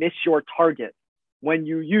likely to miss your target when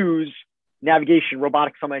you use navigation,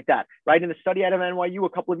 robotics, something like that, right? In the study out of NYU a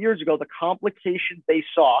couple of years ago, the complications they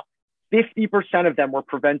saw, 50% of them were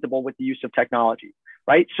preventable with the use of technology,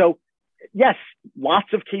 right? So yes,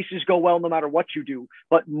 lots of cases go well no matter what you do,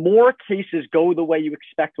 but more cases go the way you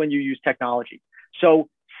expect when you use technology. So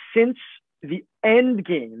since the end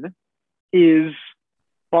game is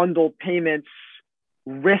bundled payments,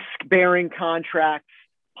 risk-bearing contracts,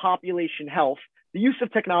 population health, the use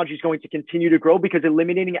of technology is going to continue to grow because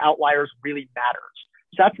eliminating outliers really matters.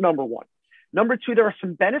 So that's number one. Number two, there are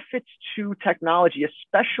some benefits to technology,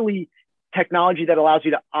 especially technology that allows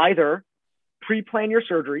you to either pre-plan your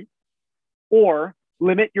surgery or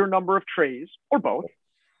limit your number of trays, or both,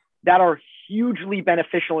 that are hugely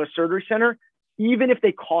beneficial in a surgery center, even if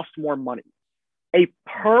they cost more money. A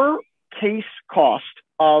per case cost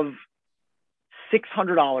of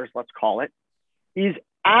 $600, let's call it, is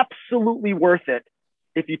absolutely worth it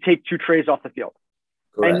if you take 2 trays off the field.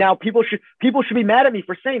 Correct. And now people should be mad at me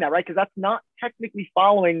for saying that, right? Because that's not technically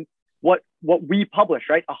following what we publish,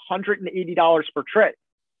 right? $180 per tray.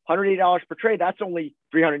 $180 per tray, that's only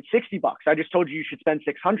 $360. I just told you should spend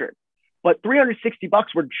 $600. But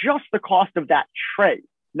 $360 were just the cost of that tray,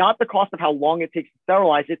 not the cost of how long it takes to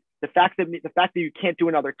sterilize it, the fact that you can't do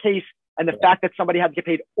another case, and the fact that somebody had to get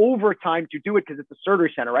paid overtime to do it because it's a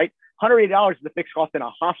surgery center, right? $180 is the fixed cost in a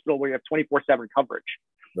hospital where you have 24/7 coverage.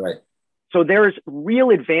 Right. So there's real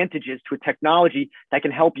advantages to a technology that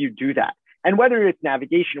can help you do that. And whether it's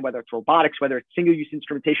navigation, whether it's robotics, whether it's single-use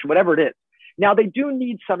instrumentation, whatever it is. Now, they do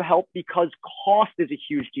need some help because cost is a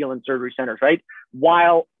huge deal in surgery centers, right?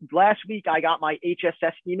 While last week I got my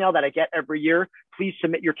HSS email that I get every year, please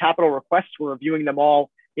submit your capital requests. We're reviewing them all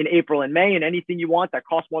in April and May, and anything you want that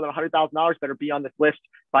costs more than $100,000 better be on this list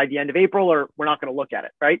by the end of April, or we're not going to look at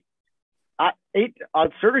it, right? A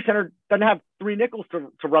surgery center doesn't have 3 nickels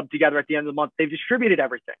to rub together at the end of the month. They've distributed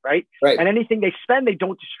everything, right? And anything they spend, they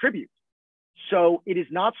don't distribute. So it is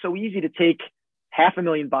not so easy to take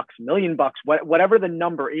 $500,000, $1 million, whatever the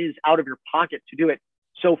number is out of your pocket to do it.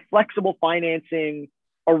 So flexible financing,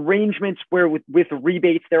 arrangements where with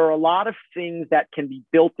rebates, there are a lot of things that can be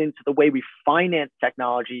built into the way we finance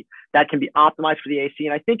technology that can be optimized for the ASC.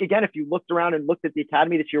 And I think, again, if you looked around and looked at the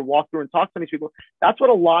academy this year, walked through and talked to these people, that's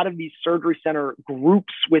what a lot of these surgery center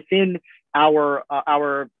groups within our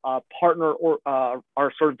partner or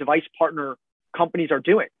our sort of device partner companies are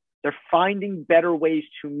doing. They're finding better ways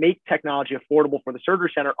to make technology affordable for the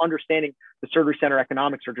surgery center, understanding the surgery center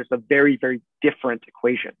economics are just a very, very different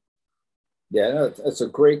equation. Yeah, no, that's a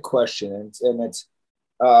great question, and it's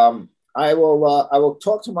I will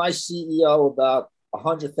talk to my CEO about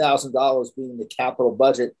 $100,000 being the capital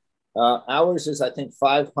budget. Ours is, I think,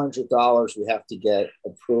 $500. We have to get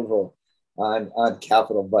approval on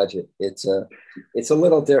capital budget. It's a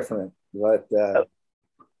little different, but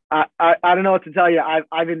I don't know what to tell you.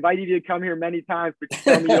 I've invited you to come here many times, but you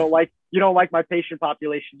tell me you don't like my patient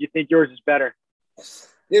population. You think yours is better.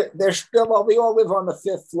 There's still, well, we all live on the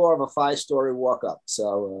 5th floor of a 5-story walk up.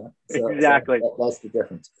 So exactly. That's the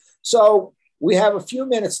difference. So we have a few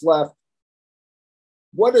minutes left.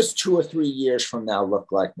 What does 2 or 3 years from now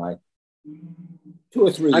look like, Mike? 2 or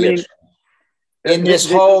 3 years. You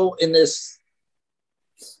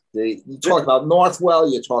talked about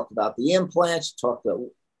Northwell, you talked about the implants, you talked about,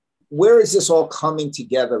 where is this all coming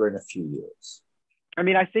together in a few years? I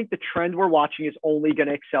mean, I think the trend we're watching is only going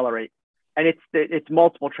to accelerate. And it's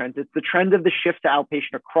multiple trends. It's the trend of the shift to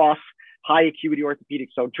outpatient across high acuity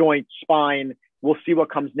orthopedics. So joints, spine, we'll see what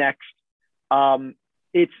comes next.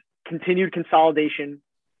 It's continued consolidation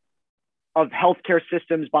of healthcare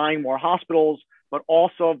systems, buying more hospitals, but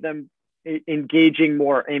also of them engaging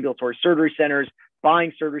more ambulatory surgery centers,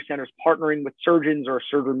 buying surgery centers, partnering with surgeons or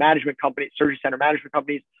surgery center management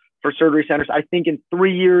companies for surgery centers. I think in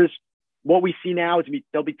 3 years, what we see now is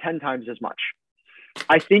there'll be 10 times as much.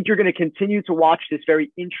 I think you're going to continue to watch this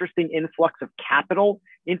very interesting influx of capital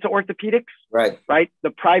into orthopedics, right?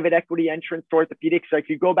 The private equity entrance to orthopedics. Like if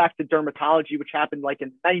you go back to dermatology, which happened like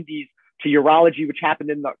in the 90s, to urology, which happened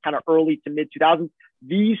in the kind of early to mid 2000s,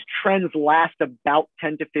 these trends last about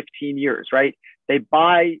 10 to 15 years, right? They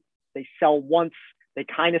buy, they sell once, they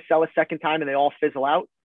kind of sell a second time, and they all fizzle out.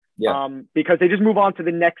 Yeah. Because they just move on to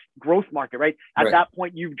the next growth market, right? At that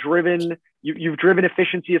point, you've driven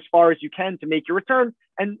efficiency as far as you can to make your return,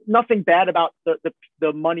 and nothing bad about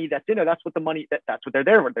the money that's in it. That's what that's what they're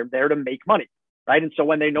there for. They're there to make money, right? And so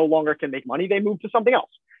when they no longer can make money, they move to something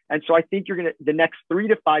else. And so I think the next 3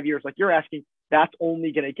 to 5 years, like you're asking, that's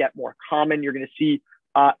only going to get more common. You're going to see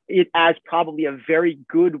it as probably a very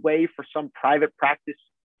good way for some private practice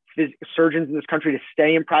surgeons in this country to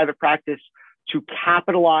stay in private practice, to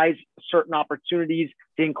capitalize certain opportunities,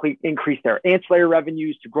 to increase their ancillary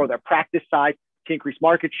revenues, to grow their practice size, to increase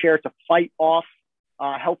market share, to fight off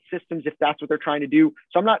health systems if that's what they're trying to do.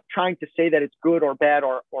 So I'm not trying to say that it's good or bad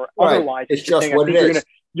or otherwise. It's just what it is.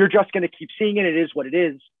 You're just going to keep seeing it. It is what it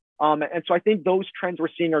is. And so I think those trends we're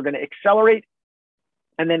seeing are going to accelerate.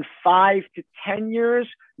 And then 5 to 10 years,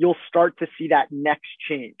 you'll start to see that next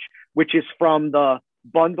change, which is from the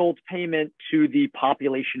bundled payment to the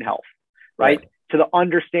population health, right? To the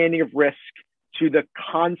understanding of risk, to the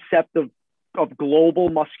concept of global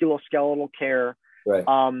musculoskeletal care. Right.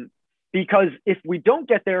 Because if we don't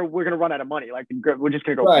get there, we're going to run out of money. Like we're just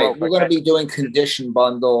going to go broke. We're going to be doing condition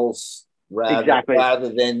bundles rather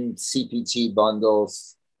than CPT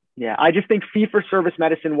bundles. Yeah, I just think fee-for-service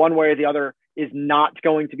medicine, one way or the other, is not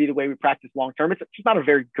going to be the way we practice long-term. It's just not a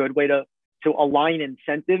very good way to align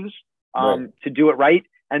incentives to do it right.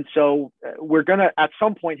 And so we're going to, at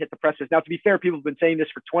some point, hit the precipice. Now, to be fair, people have been saying this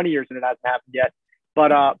for 20 years and it hasn't happened yet.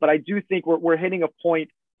 But I do think we're hitting a point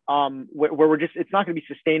where we're just, it's not going to be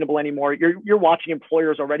sustainable anymore. You're watching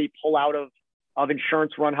employers already pull out of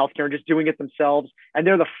insurance-run healthcare and just doing it themselves. And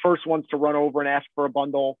they're the first ones to run over and ask for a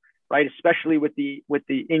bundle, right? Especially with the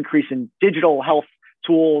increase in digital health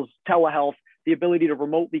tools, telehealth, the ability to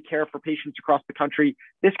remotely care for patients across the country.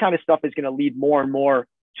 This kind of stuff is going to lead more and more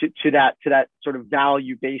to that sort of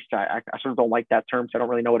value-based. I sort of don't like that term, so I don't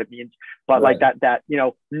really know what it means. But like that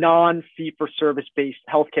non-fee-for-service based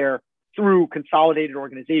healthcare through consolidated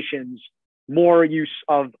organizations, more use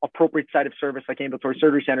of appropriate site of service like ambulatory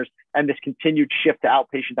surgery centers, and this continued shift to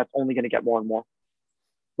outpatient that's only going to get more and more.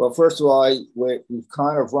 Well, first of all, we've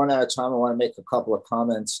kind of run out of time. I want to make a couple of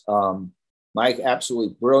comments. Mike,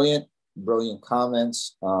 absolutely brilliant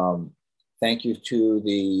comments. Thank you to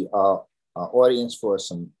the audience for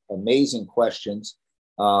some amazing questions.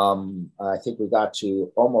 I think we got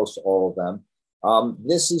to almost all of them.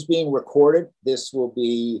 This is being recorded. This will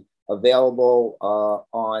be available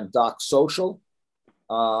on Doc Social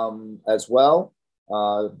as well,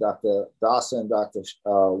 Dr. Dasa and Dr.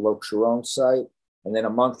 Lok Sharon's site. and then a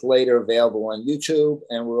month later available on YouTube.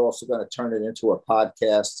 And we're also going to turn it into a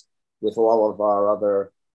podcast with all of our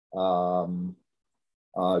other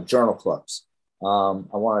journal clubs. I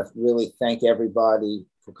want to really thank everybody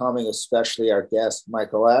for coming, especially our guest,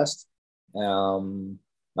 Michael Ast.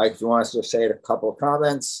 Mike, if you want us to say a couple of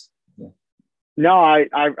comments. Yeah. No,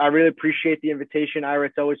 I really appreciate the invitation, Ira.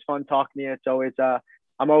 It's always fun talking to you. It's always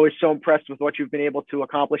I'm always so impressed with what you've been able to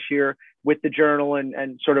accomplish here with the journal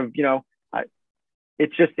and sort of,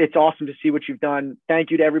 it's awesome to see what you've done.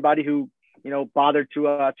 Thank you to everybody who, bothered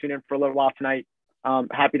to tune in for a little while tonight.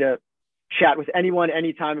 Happy to chat with anyone,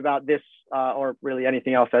 anytime about this or really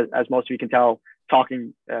anything else. As most of you can tell,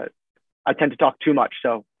 talking, I tend to talk too much,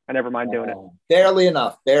 so I never mind doing it. Barely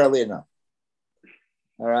enough.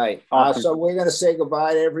 All right. Awesome. So we're going to say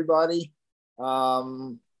goodbye to everybody.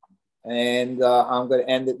 And I'm going to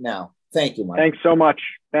end it now. Thank you, Mike. Thanks so much.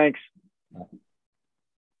 Thanks.